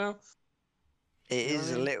paying up now. It You know is what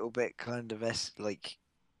I a mean? little bit kind of like.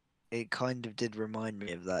 It kind of did remind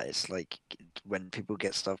me of that. It's like when people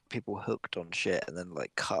get people hooked on shit and then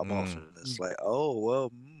like cut them off, Mm. and it's like, oh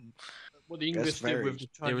well. What the That's English did very- with the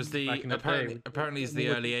Chinese It was the back in the apparently day. apparently it's the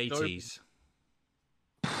More early dope. '80s.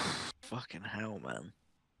 Fucking hell, man.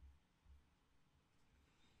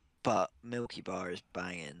 But Milky Bar is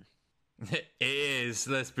banging. It is.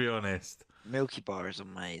 Let's be honest. Milky Bar is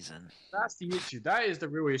amazing. That's the issue. That is the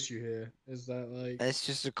real issue here. Is that like It's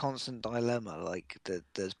just a constant dilemma. Like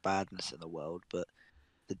there's badness in the world, but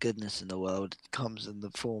the goodness in the world comes in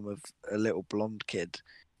the form of a little blonde kid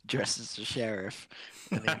dressed as a sheriff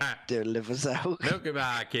and he delivers out Milky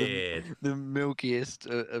Bar kid. the milkiest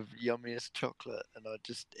of yummiest chocolate, and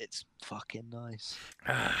it's fucking nice.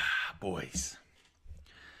 Ah, boys.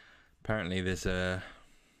 Apparently, there's a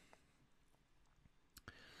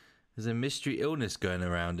mystery illness going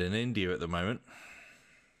around in India at the moment,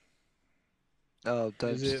 Oh,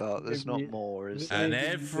 don't Is it start. There's not maybe- more, is is it there? And maybe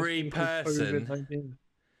every this thing called person- COVID-19?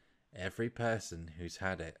 every person who's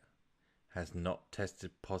had it has not tested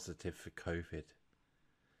positive for COVID.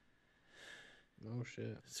 Oh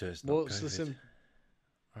shit. So it's not What's COVID. the symptom?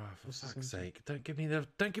 Oh, for what's the fuck's symptom? sake! Don't give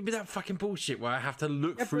me that fucking bullshit where I have to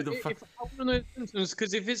look through the fuck. If I want to know symptoms,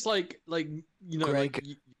 because if it's like you know, Greg. like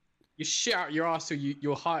you shit out your ass till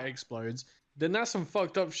your heart explodes, then that's some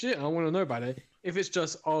fucked up shit. And I want to know about it. If it's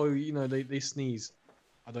just they sneeze,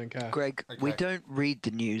 I don't care. Greg, we Okay. don't read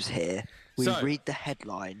the news here. We So, read the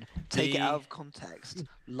headline, take it the- out of context,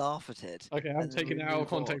 laugh at it. Okay, I'm and then taking we it out of move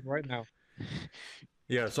context on. right now.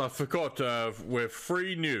 Yes, I forgot. With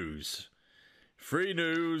free news, free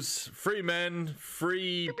news, free men,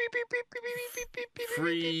 free,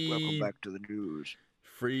 free, Welcome back to the news.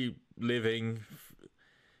 free living,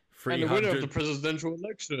 And the winner of the 300. presidential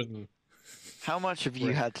election. How much have you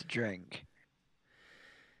Greg. had to drink?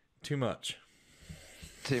 Too much.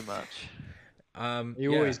 Too much. He Yeah.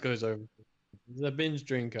 always goes over. He's a binge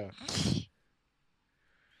drinker.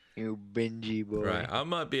 You bingy boy. Right, I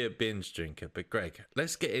might be a binge drinker, but Greg,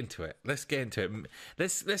 let's get into it. Let's get into it.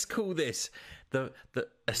 Let's call this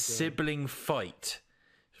a sibling fight.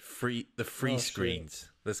 Free Oh, shit.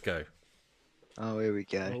 screens. Let's go. Oh, here we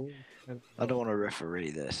go. Oh, I don't want to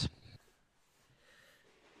referee this.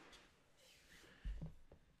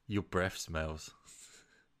 Your breath smells.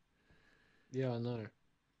 Yeah, I know.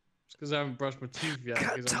 It's because I haven't brushed my teeth yet.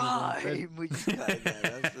 Cut because I'm in bed. time! We just cut it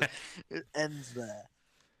there. It ends there.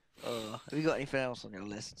 Oh, have you got anything else on your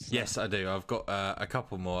list? sir? Yes, I do. I've got a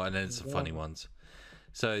couple more, and then some funny ones.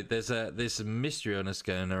 So there's a mystery illness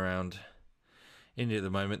going around India at the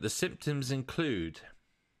moment. The symptoms include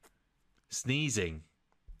sneezing,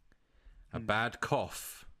 a bad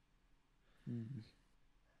cough.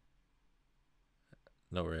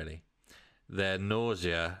 Not really. They're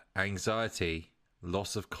nausea, anxiety,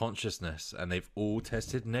 loss of consciousness, and they've all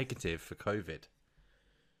tested negative for COVID.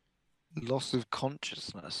 Loss of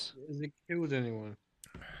consciousness. Has it killed anyone?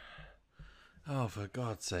 Oh, for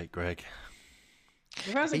God's sake, Greg.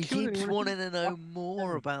 It hasn't He killed keeps anyone. wanting to know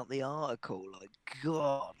more about the article. Like,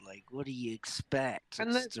 God, like, what do you expect? And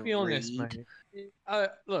us let's to be honest, read? mate.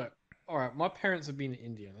 Look, all right. My parents have been to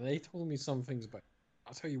India, and they told me some things about.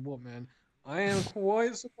 I'll tell you what, man. I am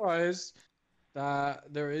quite surprised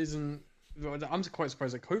that there isn't. I'm quite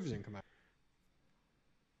surprised that COVID didn't come out.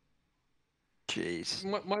 Jeez.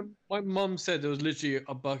 My mum said there was literally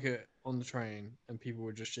a bucket on the train, and people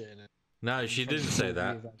were just shitting it. No, she didn't say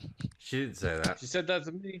that. She didn't say that. She said that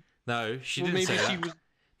to me. No, she Well, didn't say maybe she that. was.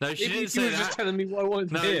 No, she Maybe didn't she say was just that. telling me what I wanted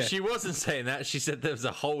to No, hear. she wasn't saying that. She said there was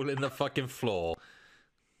a hole in the fucking floor.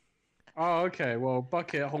 Oh, okay. Well,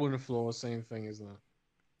 bucket, hole in the floor, same thing, isn't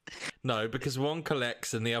it? No, because one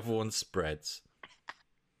collects and the other one spreads.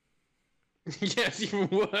 Yeah, it's even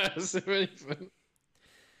worse, if anything.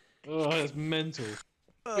 Oh, that's mental.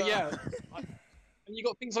 But yeah, and you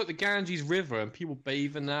got things like the Ganges River and people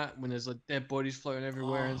bathe in that when there's like dead bodies floating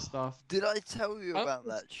everywhere and stuff. Did I tell you Oh. about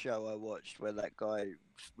that show I watched where that guy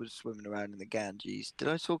was swimming around in the Ganges? Did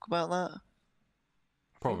I talk about that?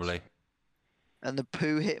 Probably. And the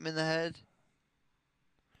poo hit him in the head?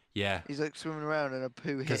 Yeah. He's like swimming around and a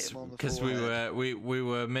poo hit him on the Because forehead. we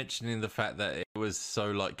were mentioning the fact that it was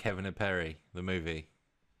so like Kevin and Perry, the movie.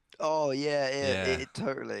 Oh, yeah. Yeah. It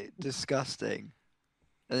totally. Disgusting.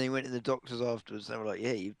 And then he went to the doctors afterwards. They were like,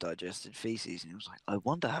 yeah, you've digested feces. And he was like, I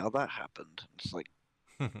wonder how that happened. It's like,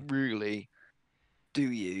 really? Do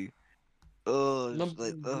you? Oh, it's Number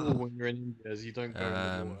like, one rule ugh. when you're in India is you don't go in the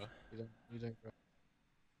Um, water. You don't go.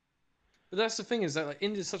 But that's the thing is that like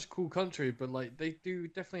India's such a cool country, but like they do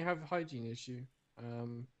definitely have a hygiene issue.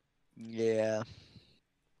 Yeah.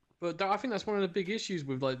 But I think that's one of the big issues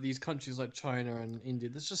with like these countries like China and India.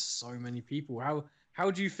 There's just so many people.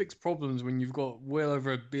 How do you fix problems when you've got well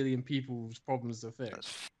over 1 billion people's problems to fix?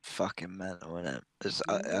 That's fucking mental, isn't it?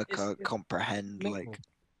 I It's- can't it's comprehend, mental. like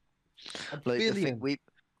A the billion. thing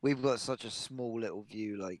we've got such a small little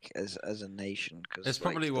view, like as a nation. Cause, It's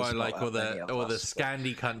probably like, why there's not like all that many the of all the us, but-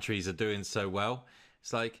 Scandi countries are doing so well.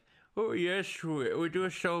 It's like, oh yes, we do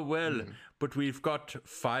so well, Mm. but we've got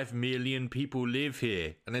 5 million people live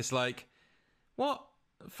here, and it's like, what?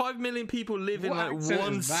 5 million people live in What like accent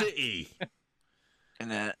one is that? city.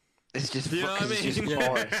 And it's just Do you know what I it's just mean?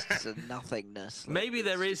 forests and nothingness. like, Maybe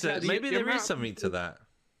there is Yeah, the maybe there amount is of something to people- that.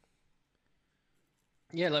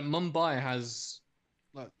 Yeah, like Mumbai has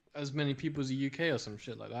like as many people as the UK or some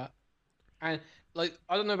shit like that. And like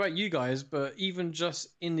I don't know about you guys, but even just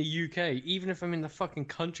in the UK, even if I'm in the fucking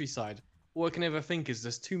countryside, all I can ever think is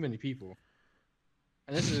there's too many people.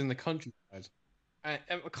 And this is in the countryside. I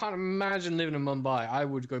can't imagine living in Mumbai. I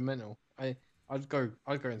would go mental. I'd go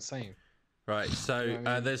insane. Right, so You know what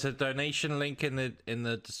I mean? there's a donation link in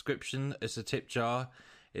the description. It's a tip jar.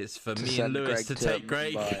 It's for To me and send Lewis Greg to to take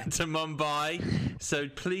Greg Mumbai. to Mumbai. So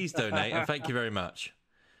please donate, and thank you very much.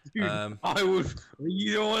 Dude, I would.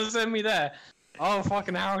 You don't want to send me there. Oh,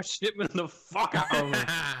 fucking Howard Shipman the fuck out of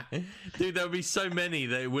me. Dude, there would be so many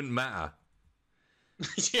that it wouldn't matter.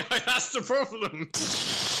 Yeah, that's the problem.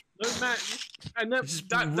 No matter, and Just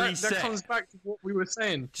that reset. comes back to what we were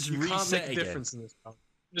saying. Just you can't reset make a again. difference in this country.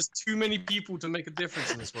 There's too many people to make a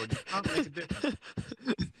difference in this world. You can't make a difference.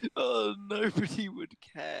 Oh, nobody would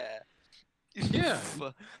care. Yeah.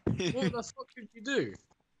 What the fuck could you do?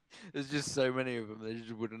 There's just so many of them, they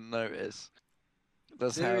just wouldn't notice.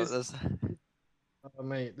 That's There how. is- That's. Oh,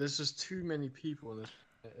 mate, there's just too many people in this.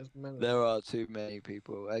 It's mental. There are too many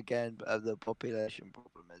people. Again, the population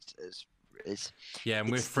problem is Yeah, and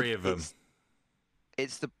we're it's three of them.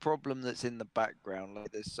 it's the problem that's in the background.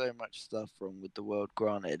 Like, there's so much stuff wrong with the world,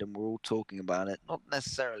 granted, and we're all talking about it, not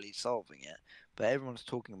necessarily solving it, but everyone's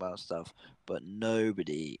talking about stuff. But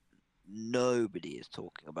nobody is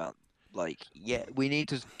talking about, like, yeah, we need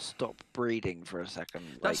to stop breeding for a second.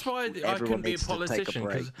 That's like, why I everyone couldn't be a needs to take politician,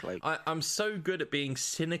 because break, I'm so good at being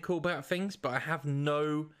cynical about things, but I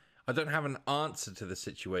don't have an answer to the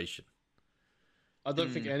situation. I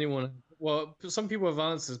don't think anyone. Well, some people have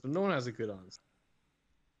answers, but no one has a good answer.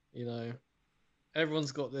 You know,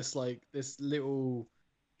 everyone's got this little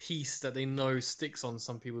piece that they know sticks on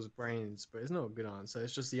some people's brains, but it's not a good answer.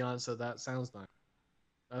 It's just the answer that sounds nice.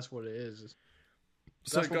 That's what it is.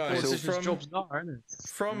 So, That's what guys, politicians' jobs are, isn't it?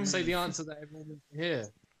 from Say the answer that everyone wants to hear,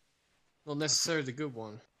 not necessarily the good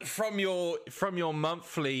one. from your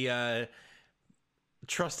monthly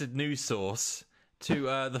trusted news source to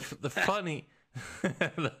the funny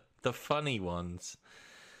the funny ones.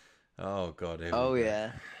 Oh God! here we Oh go.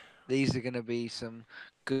 yeah, these are gonna be some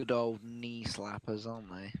good old knee slappers,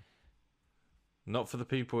 aren't they? Not for the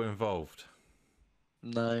people involved.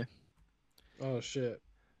 No, Oh shit!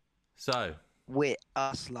 So we're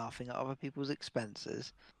us laughing at other people's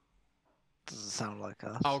expenses. Doesn't sound like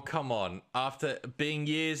us. oh, come on. After being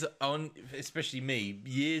years on, especially me,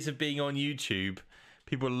 years of being on YouTube,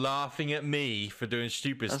 people laughing at me for doing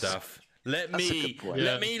stupid stuff. Let that's a me good point.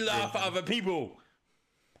 let me laugh at other people.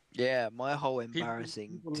 Yeah, my whole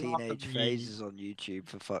embarrassing people laugh at teenage me. phases on YouTube,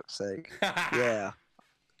 for fuck's sake. Yeah,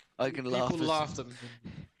 I can laugh. People laughed at me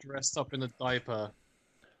dressed up in a diaper.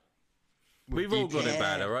 We've all got it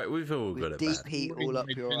bad, Yeah. all right? We've all got With it deep bad. heat all up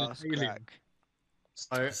your ass crack.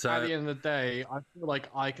 So at the end of the day, I feel like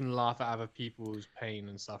I can laugh at other people's pain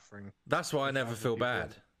and suffering. That's why I With never other feel people.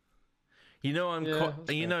 bad. You know, I'm Yeah, quite,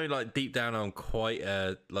 that's you fair. know, like deep down, I'm quite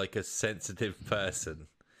a sensitive person,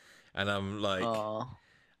 and I'm like, Aw.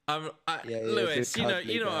 Yeah, you're a Lewis, good you know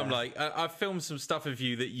cuddly what I'm bear. like. I filmed some stuff of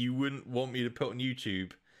you that you wouldn't want me to put on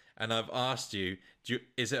YouTube, and I've asked you,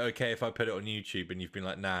 is it okay if I put it on YouTube? And you've been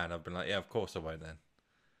like, nah, and I've been like, yeah, of course I won't then.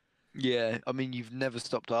 Yeah, I mean, you've never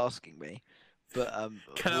stopped asking me, but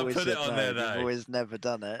Can I've I always put it said on no, there, You've though? always never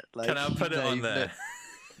done it. Like, Can I put it no, on you've there?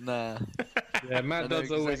 Nah. Yeah, I Matt know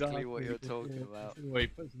does always exactly ask what me you're before- talking about. before he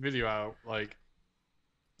puts a video out, like,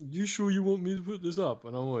 you sure you want me to put this up?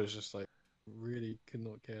 And I'm always just like, really could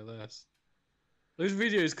not care less. Those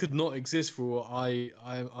videos could not exist for what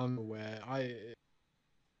I'm aware. I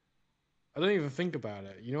don't even think about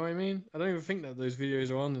it. You know what I mean? I don't even think that those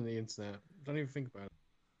videos are on the internet. I don't even think about it.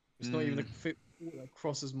 It's not even a thought that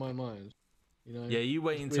crosses my mind. You know? Yeah, you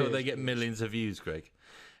wait It's until weird, they get it's- millions of views, Greg.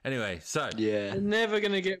 Anyway, so Yeah, They're never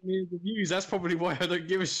gonna get millions of views. That's probably why I don't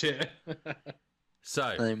give a shit.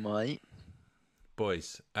 they might.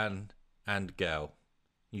 boys and girl,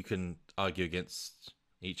 you can argue against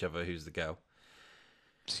each other who's the girl.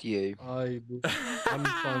 It's you. I'm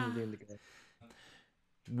fine with being the guy.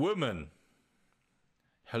 Woman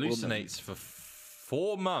hallucinates for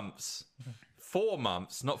 4 months. 4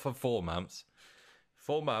 months, not for 4 months.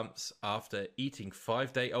 4 months after eating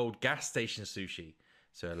 5-day-old gas station sushi.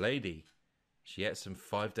 So a lady, she ate some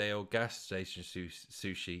 5-day-old gas station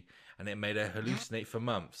sushi, and it made her hallucinate for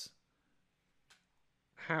months.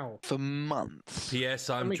 How? For months. P.S.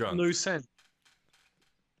 That I'm makes drunk. no sense.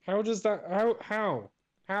 How does that?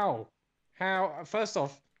 How? First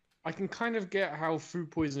off, I can kind of get how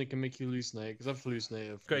food poisoning can make you hallucinate because I've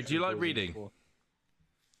hallucinated. from Greg, do you food like poisoning reading? before.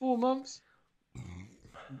 4 months.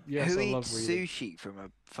 Yes, Who I love eats reading. sushi from a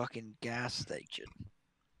fucking gas station?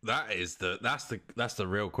 That's the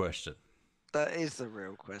real question. That is the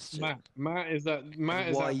real question. Matt is that. Matt And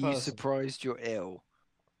is why are that you person. surprised you're ill?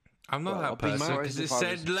 I'm not Well, I'll that be person surprised because it if I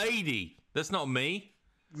said was- lady. That's not me.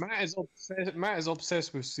 Matt is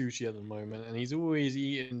obsessed with sushi at the moment, and he's always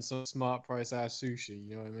eating some smart price ass sushi.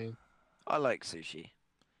 You know what I mean? I like sushi.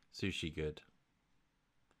 Sushi good.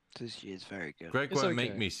 Sushi is very good. Greg It's won't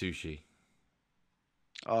make okay. me sushi.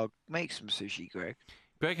 I'll make some sushi, Greg.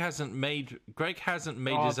 Greg hasn't made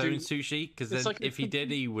Oh, his own dude, sushi because it's then like a if he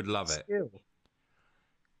did, he would love it. Skill.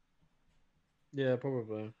 Yeah,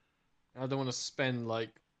 probably. I don't want to spend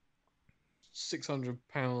like £600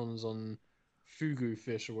 on fugu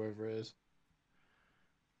fish or whatever it is.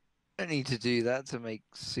 Don't need to do that to make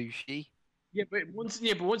sushi. but once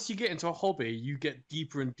you get into a hobby, you get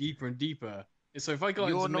deeper and deeper and deeper. And so if I got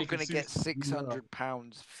You're into not making going to get sushi,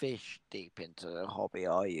 £600 fish deep into a hobby,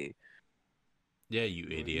 are you? Yeah, you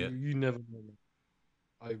idiot. You never know.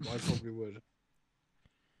 I probably would.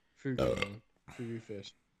 Fugu, man. Fugu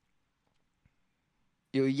fish.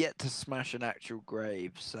 You're yet to smash an actual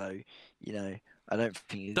grave, so I don't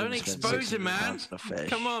think you're Don't going to spend expose it, man. £600 on a fish.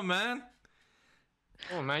 Come on, man.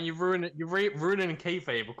 Oh man, you ruin it. You're ruining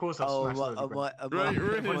kayfabe. Of course, I'll smash it.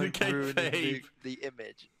 Ruining the kayfabe. The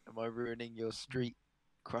image? Am I ruining your street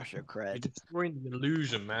crusher You're cred? destroying the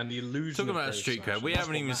illusion, man. The illusion. Talking about street cred, we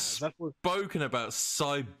haven't even spoken about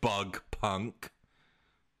Cyberpunk.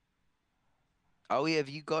 Oh yeah, have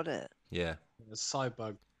you got it? Yeah.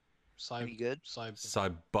 Cyberpunk. Are you good?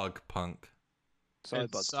 Cyberpunk.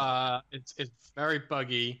 It's very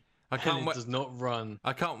buggy. It does not run.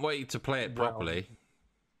 I can't wait to play it properly.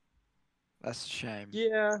 That's a shame.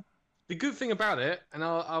 Yeah. The good thing about it, and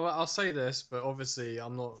I'll say this, but obviously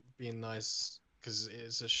I'm not being nice because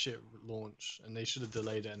it's a shit launch, and they should have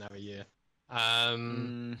delayed it another year.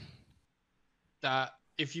 That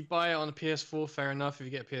if you buy it on a PS4, fair enough. If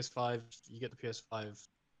you get a PS5, you get the PS5.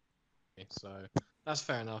 Okay, so that's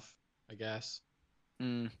fair enough, I guess.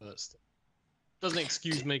 But still, doesn't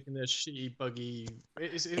excuse making a shitty, buggy.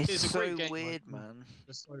 It's a so great game, weird, man.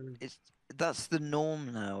 That's the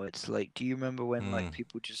norm now. It's like, do you remember when like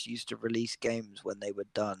people just used to release games when they were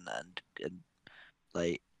done and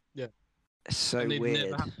like it's so and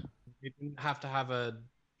weird. They didn't have to have a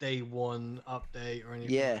day one update or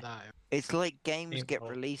anything like that. It's like games get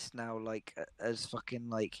released now like as fucking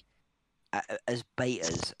like as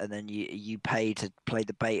betas, and then you pay to play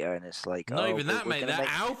the beta, and it's like not even that, mate. They're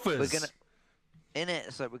alphas.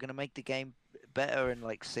 It's like we're gonna make the game better in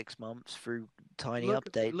like 6 months through tiny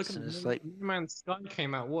updates, and it's like No Man's Sky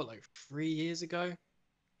came out like 3 years ago,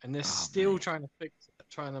 and they're still trying to fix it,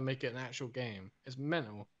 trying to make it an actual game. It's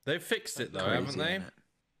mental. They've fixed it though, haven't they?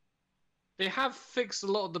 They have fixed a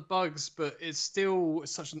lot of the bugs, but it's still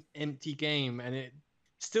such an empty game, and it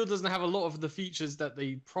still doesn't have a lot of the features that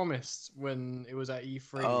they promised when it was at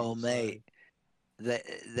E3. Oh, mate.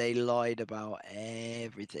 They lied about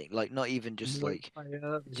everything. Like, not even just like...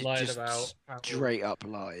 lied about... Straight up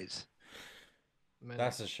lies.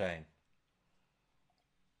 That's a shame.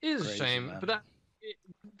 It is a shame, man. But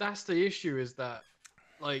that's the issue, is that,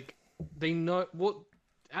 like, they know...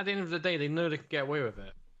 At the end of the day, they know they can get away with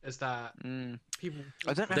it. Is that people...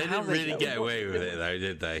 I don't know they didn't really get away with it, though,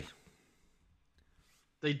 did they?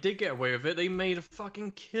 They did get away with it. They made a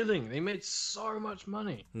fucking killing. They made so much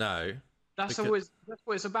money. No. That's what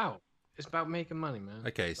it's about. It's about making money, man.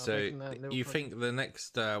 Okay, so you think the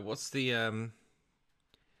next... what's the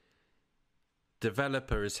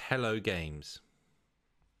developer is Hello Games?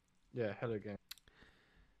 Yeah, Hello Games.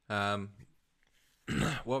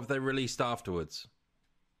 What have they released afterwards?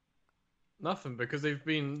 Nothing, because they've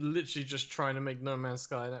been literally just trying to make No Man's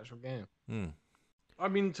Sky an actual game. I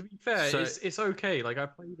mean, to be fair, it's okay. Like I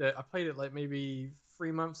played it like maybe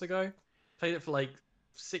 3 months ago. Played it for like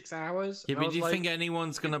 6 hours. Yeah, but do you think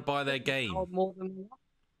anyone's gonna buy their game? More than that?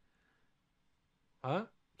 Huh?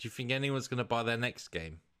 Do you think anyone's gonna buy their next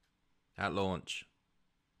game at launch?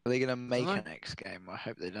 Are they gonna make a next game? I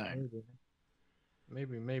hope they don't.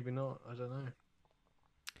 Maybe not. I don't know.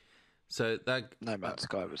 So that No Man's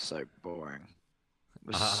Sky was so boring. It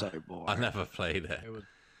was so boring. I never played it. It was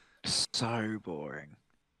so boring.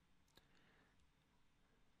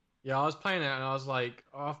 Yeah, I was playing it and I was like,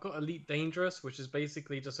 oh, I've got Elite Dangerous, which is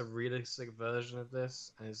basically just a realistic version of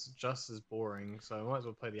this, and it's just as boring, so I might as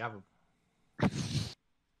well play the other.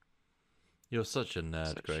 You're such a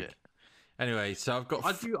nerd, Greg. Shit. Anyway, so I've got...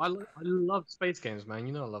 I love space games, man.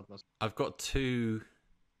 You know I love them. I've got 2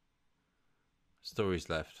 stories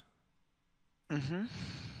left.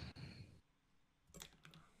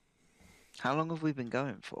 How long have we been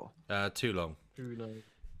going for? Too long. Too long.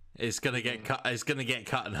 It's gonna get cut. It's gonna get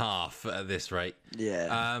cut in half at this rate.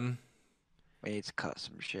 Yeah. We need to cut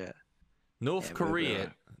some shit. North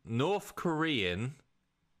Korean.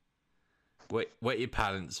 Wait your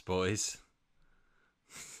pants, boys.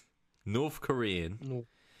 North Korean. No.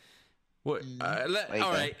 What? All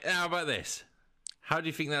right. How about this? How do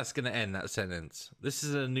you think that's gonna end? That sentence. This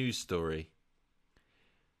is a news story.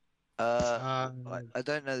 I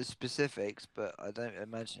don't know the specifics, but I don't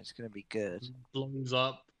imagine it's going to be good. Blows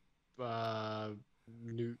up,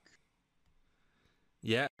 nuke.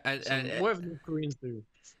 Yeah, and whatever the Koreans do.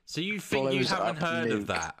 So you think you haven't heard of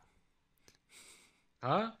that?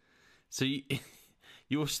 Huh? So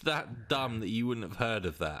you're that dumb that you wouldn't have heard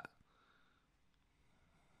of that?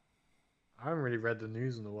 I haven't really read the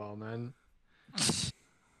news in a while, man.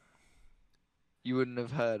 You wouldn't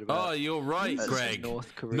have heard Oh, about. you're right, that's Greg.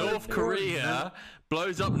 North Korea. North Korea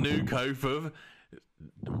blows up nuke of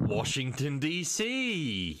Washington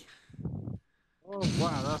D.C. Oh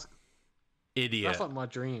wow, that's Idiot. like my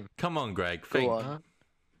dream. Come on, Greg. Go Think. on. Huh?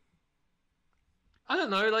 I don't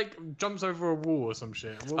know, like jumps over a wall or some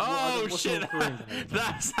shit. Oh what's shit! North Korean name?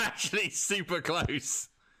 That's actually super close.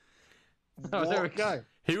 Oh, there we What? go.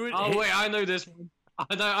 Who would? Oh wait, I know this one.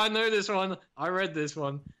 I know this one. I read this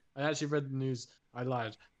one. I actually read the news. I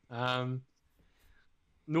lied.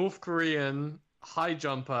 North Korean high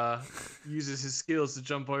jumper uses his skills to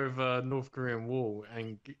jump over North Korean wall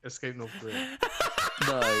and escape North Korea.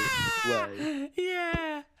 No way.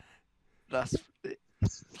 Yeah. That's.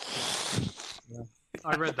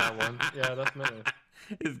 I read that one. Yeah, that's mental.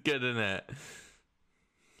 It's good, isn't it?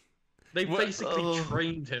 They What- basically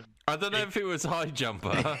trained him. I don't know if it was high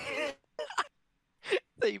jumper.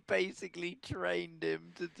 They basically trained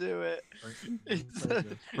him to do it.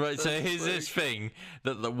 Right, so That's here's this so- thing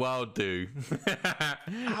that the wild do,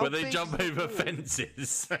 where they big's jump the over wall?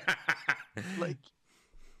 fences. Like,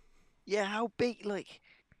 yeah, how big? Like,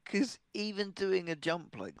 because even doing a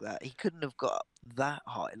jump like that, he couldn't have got up that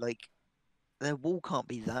high. Like, their wall can't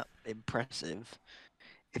be that impressive.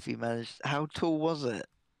 If he managed, how tall was it?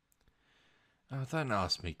 Oh, don't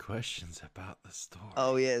ask me questions about the story.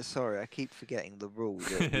 Oh yeah, sorry, I keep forgetting the rule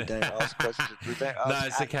that we don't ask questions. We don't ask No,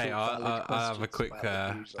 it's okay. actual valid I'll have a questions quick,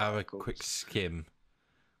 about the news have a articles. quick skim.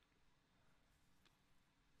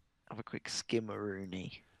 Have a quick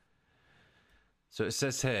skimmeroonie. So it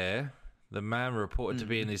says here, the man reported to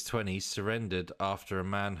be in Mm. his 20s surrendered after a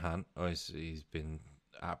manhunt. Oh, he's been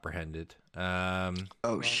apprehended.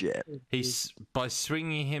 Oh shit! He's by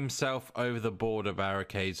swinging himself over the border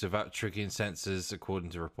barricades without triggering sensors,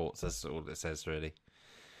 according to reports. That's all it says, really.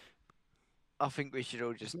 I think we should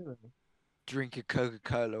all just drink a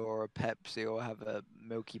Coca-Cola or a Pepsi or have a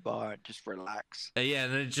Milky Bar and just relax. Yeah,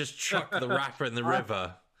 and then just chuck the rapper in the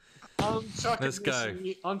river. I'm chucking Let's this go. in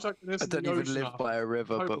the- I'm chucking this I in the don't even ocean live up. by a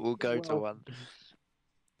river, Hope but we'll go to well. one. I'm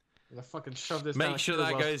gonna fucking shove this. down Make sure a that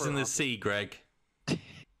killer goes whale's in the throat. sea, Greg.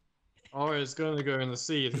 Oh, it's going to go in the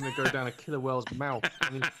sea. It's going to go down a killer whale's mouth.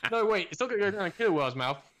 No, wait. It's not going to go down a killer whale's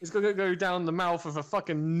mouth. It's going to go down the mouth of a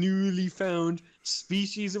fucking newly found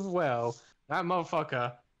species of whale. That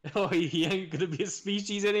motherfucker. Oh, he ain't going to be a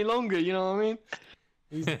species any longer. You know what I mean?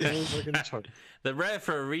 He's fucking choked. They're rare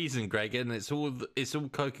for a reason, Greg, and it's all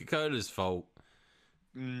Coca-Cola's fault.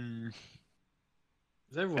 Mm.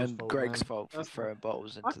 It's everyone's And fault, Greg's man. fault for That's throwing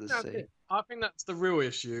bottles I into think the that's sea. it. I think that's the real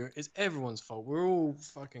issue. It's everyone's fault. We're all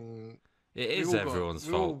fucking. It we is all got- everyone's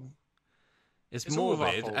we fault. all- It's it's all of our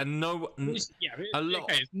morbid, fault. and Yeah, a lot-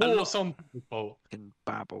 okay, it's a more lot- some people's fault. Fucking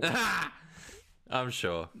babble. I'm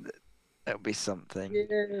sure. That'll be something.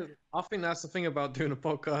 Yeah, I think that's the thing about doing a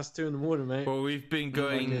podcast 2 in the morning, mate. Well, we've been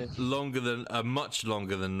going Yeah. much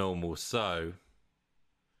longer than normal, so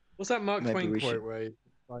What's that Mark Maybe Twain we quote should- where he's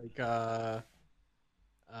like,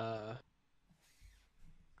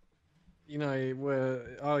 you know,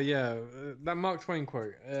 where, oh yeah, that Mark Twain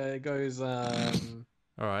quote, it goes, all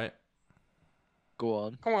right. Go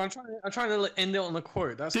on. come on, I'm trying to end it on a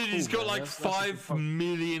quote. That's Dude, cool, he's got man. like That's a good 5 quote.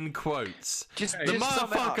 million quotes. Just, Okay. The just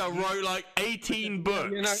sum it up. motherfucker You- wrote like 18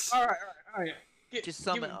 books. You know, all right. Just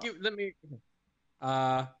sum it up. Let me.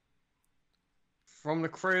 From the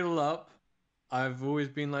cradle up, I've always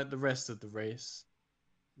been like the rest of the race,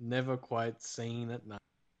 never quite sane at night.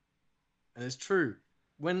 And it's true.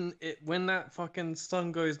 When that fucking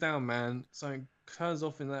sun goes down, man, something turns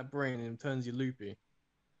off in that brain and turns you loopy.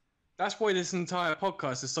 That's why this entire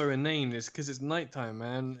podcast is so inane. Is because it's nighttime,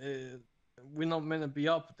 man. We're not meant to be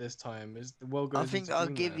up at this time. It's the world goes. I think into I'll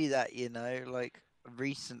give dreamland. you that, you know, like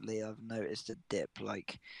recently I've noticed a dip,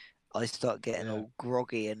 like I start getting Yeah. all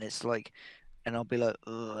groggy and it's like, and I'll be like,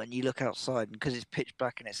 ugh, and you look outside and because it's pitch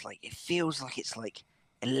black and it's like, it feels like it's like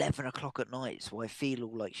 11 o'clock at night, so I feel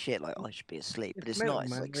all like shit, like I should be asleep, but It's it's not, mental,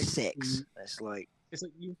 it's man, like like, 6, it's like, It's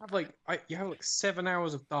like you have like 7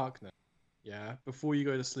 hours of darkness, yeah, before you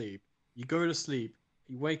go to sleep. You go to sleep,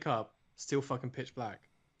 you wake up, still fucking pitch black.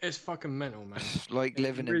 It's fucking mental, man. like It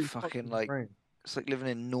living really in fucks fucking with the like, brain. it's like living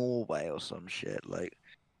in Norway or some shit, like,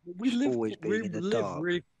 we just live, always being we in the live dark.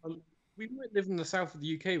 really. We might live in the south of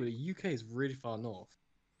the UK, but the UK is really far north.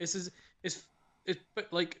 It's but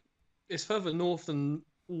like it's further north than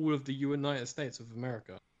all of the United States of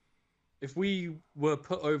America. If we were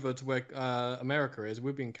put over to where America is,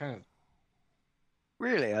 we'd be in Canada.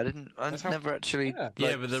 Really, I That's how- never actually. Yeah. Yeah,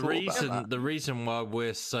 like, but the thought about that. the reason why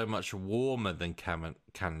we're so much warmer than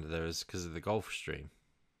Canada is because of the Gulf Stream.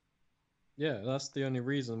 Yeah, that's the only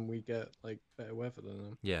reason we get like better weather than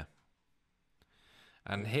them. Yeah.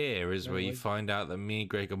 And here is where you find out that me and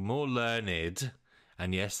Greg are more learned,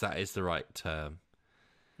 and yes, that is the right term,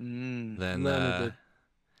 than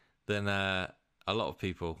a lot of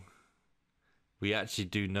people. We actually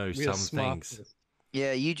do know some things.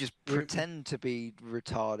 Yeah, you just pretend to be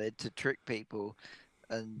retarded to trick people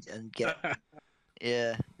and get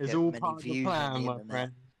It's get all many part of the views on plan, the my internet.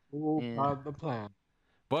 friend. All part of the plan.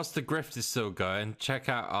 Whilst the grift is still going, check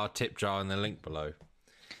out our tip jar in the link below.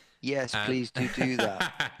 Yes, please do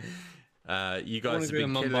that. You guys have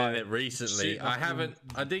been killing it recently.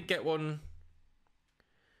 I did get one.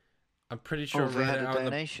 I'm pretty sure I we read had it a out.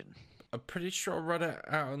 donation. I'm pretty sure I read it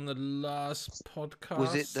out on the last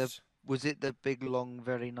podcast. Was it the big long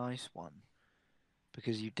very nice one?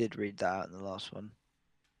 Because you did read that out in the last one.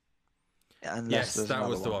 Yes, that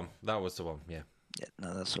was the one. That was the one. Yeah. Yeah,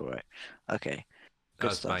 no, that's all right. Okay,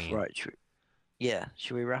 good stuff. Banging. Right,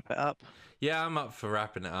 should we wrap it up? Yeah, I'm up for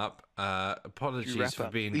wrapping it up. Apologies for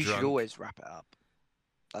being You drunk. should always wrap it up.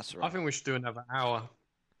 That's right. I think we should do another hour.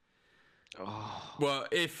 Oh, Well,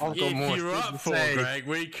 if I've got more you're to up for say. it, Greg,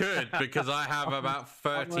 we could, because I have about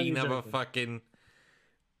 13 other joking. fucking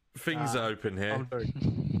things open here. I'm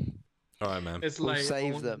joking. All right, man. It's we'll late.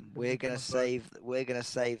 save them. We're gonna save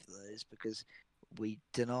those because we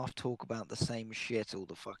don't have to talk about the same shit all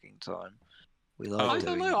the fucking time. We like I doing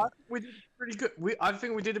don't know. I it. think we did pretty good. I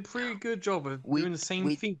think we did a pretty good job of We- doing the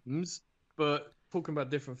same themes, but talking about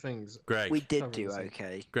different things. Greg, We did Covering do the same.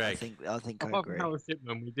 okay. Greg. I think I Apart agree. from Howard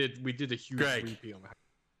Shipman, we did a huge Greg. repeat on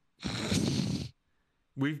that.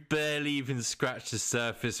 we've barely even scratched the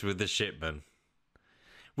surface with the Shipman.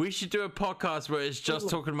 We should do a podcast where it's just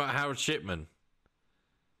talking about Howard Shipman.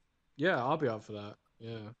 Yeah, I'll be up for that.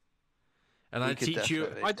 Yeah. And I teach you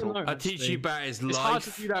I teach you about his It's life. hard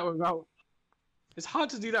to do that without. It's hard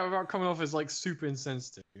to do that without coming off as like super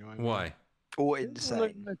insensitive. You know what I mean? Why? Or Everyone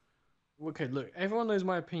insane. knows- Okay, look. Everyone knows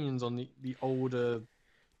my opinions on the older.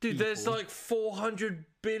 Dude, there's people. like 400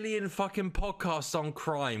 billion fucking podcasts on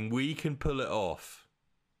crime. We can pull it off.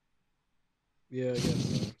 Yeah, I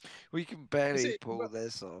guess so. We can barely it- pull but-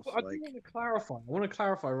 this off. Well, I do want to clarify. I want to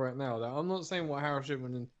clarify right now that I'm not saying what Howard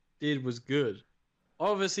Shipman did was good.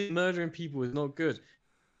 Obviously, murdering people is not good.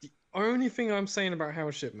 The only thing I'm saying about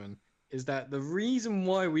Howard Shipman is that the reason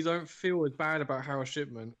why we don't feel as bad about Howard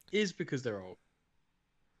Shipman is because they're old.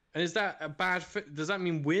 And is that a bad? Does that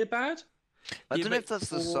mean we're bad? I Yeah, don't know but if that's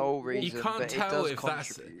the sole reason. You can't but tell it does if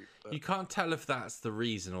that's contribute, but- you can't tell if that's the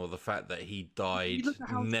reason or the fact that he died look at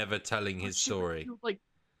how- never telling his story. He was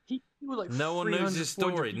like No one knows his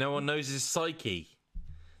 300, 400 story. No one knows his psyche.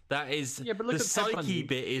 That is Yeah, but look the at Ted psyche Bundy.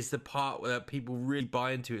 bit is the part that people really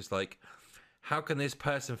buy into. It's like, how can this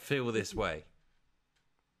person feel this way?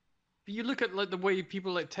 But you look at like the way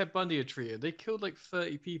people like Ted Bundy are treated. They killed like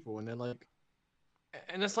 30 people, and they're like,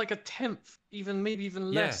 and it's like a tenth, maybe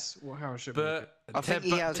even Yeah, less. What Howard Shipman did. But I think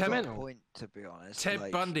he has Ted, got a mental. point, to be honest. Ted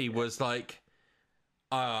like, Bundy was like,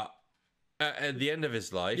 at the end of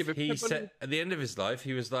his life, Yeah, but he Ted said Bundy- at the end of his life,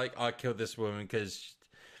 he was like, I killed this woman because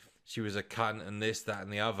she was a cunt and this, that,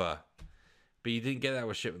 and the other. But you didn't get that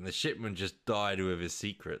with Shipman. The Shipman just died with his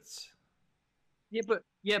secrets.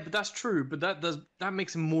 Yeah, but that's true. But that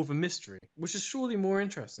makes him more of a mystery, which is surely more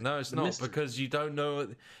interesting. No, it's The not mystery. because you don't know.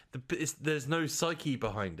 There's no psyche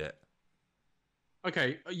behind it.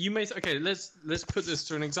 Okay, you may. Okay, let's put this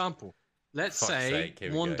to an example. Let's Fuck's say sake,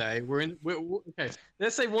 here we one go. day okay.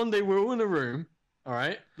 Let's say one day we're all in a room. All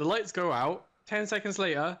right, the lights go out. 10 seconds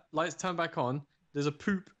later, lights turn back on. There's a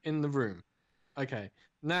poop in the room. Okay,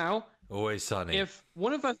 now Always sunny. if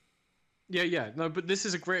one of us, no, but this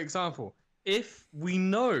is a great example. If we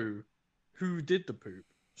know who did the poop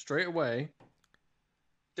straight away,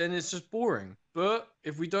 then it's just boring. But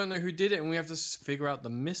if we don't know who did it and we have to figure out the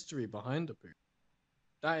mystery behind the poop,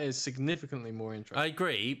 that is significantly more I interesting.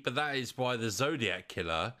 agree, but that is why the Zodiac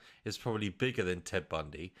Killer is probably bigger than Ted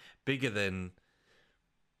Bundy, bigger than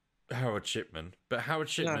Howard Shipman. But Howard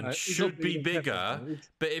Shipman he's should not be bigger than Ted bigger. Bundy.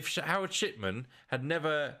 But if Howard Shipman had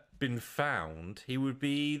never been found, he would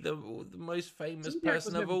be the most famous Zodiac was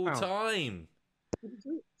person of never all found. time.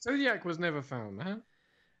 Zodiac was never found, man.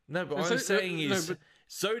 No, but And what I'm so- saying no, is but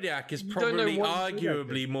Zodiac is you don't know probably what Zodiac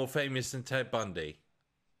arguably is. more famous than Ted Bundy.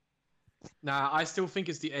 Nah, I still think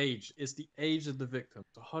it's the age. It's the age of the victim.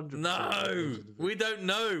 It's 100%. the age No, of the victim. we don't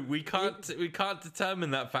know. We can't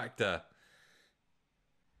determine that factor.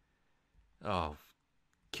 Oh,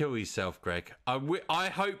 kill yourself, Greg. I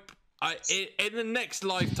hope in the next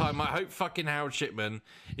lifetime. I hope fucking Howard Shipman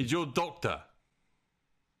is your doctor,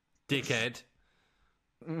 dickhead.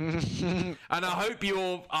 And I hope you're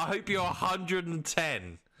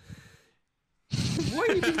 110. What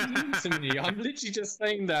are you being mean to me? I'm literally just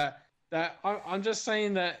saying that That I'm just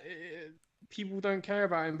saying that people don't care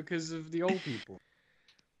about him because of the old people.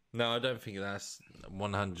 No, I don't think that's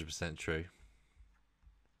 100% true.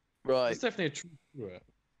 Right. It's definitely a truth to it.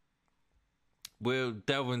 We'll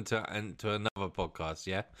delve into another podcast,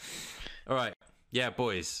 yeah? All right. Yeah,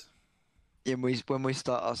 boys. When we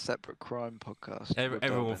start our separate crime podcast, we'll delve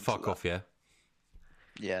Everyone into fuck that. off, yeah?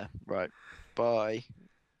 Yeah, right. Bye.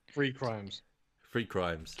 Free crimes. Free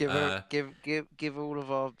crimes. Give all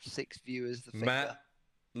of our 6 viewers the finger. Matt,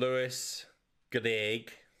 Lewis,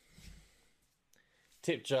 Greg,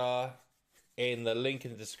 tip jar in the link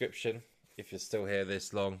in the description. If you're still here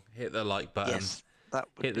this long, hit the like button. Yes, that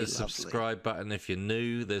would Hit be the subscribe button if you're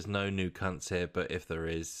new. There's no new cunts here, but if there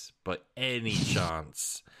is, by any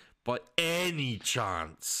chance,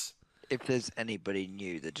 if there's anybody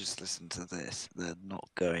new that just listened to this, they're not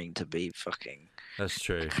going to be fucking that's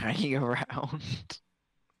true. hanging around.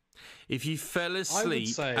 If you fell asleep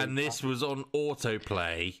say- and this was on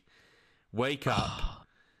autoplay, wake up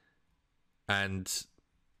and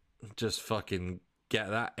just fucking get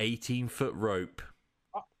that 18-foot rope.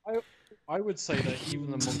 I would say that even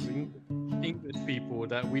amongst English people,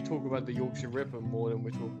 that we talk about the Yorkshire Ripper more than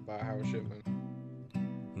we talk about Harold Shipman.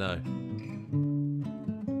 No.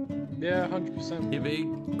 Yeah, 100%. Yeah,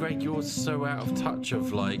 but Greg, you're so out of touch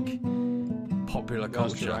of like popular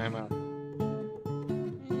That's true, I culture. am out.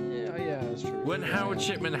 Yeah, that's true. When Howard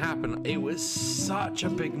Shipman happened, it was such a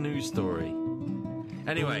big news story.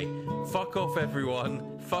 Anyway, fuck off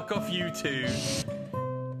everyone. Fuck off you two.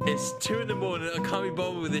 It's 2 a.m. I can't be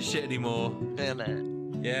bothered with this shit anymore.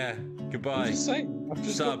 Yeah, I'm goodbye. just saying. I've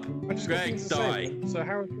just Sub. got things Greg, to die. say. So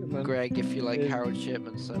Harold Shipman. Greg, if you like is- Harold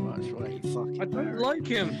Shipman so much, why don't you fucking I don't marry like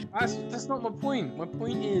him. That's not my point. My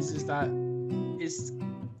point is that it's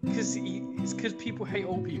because people hate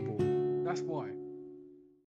old people. That's why.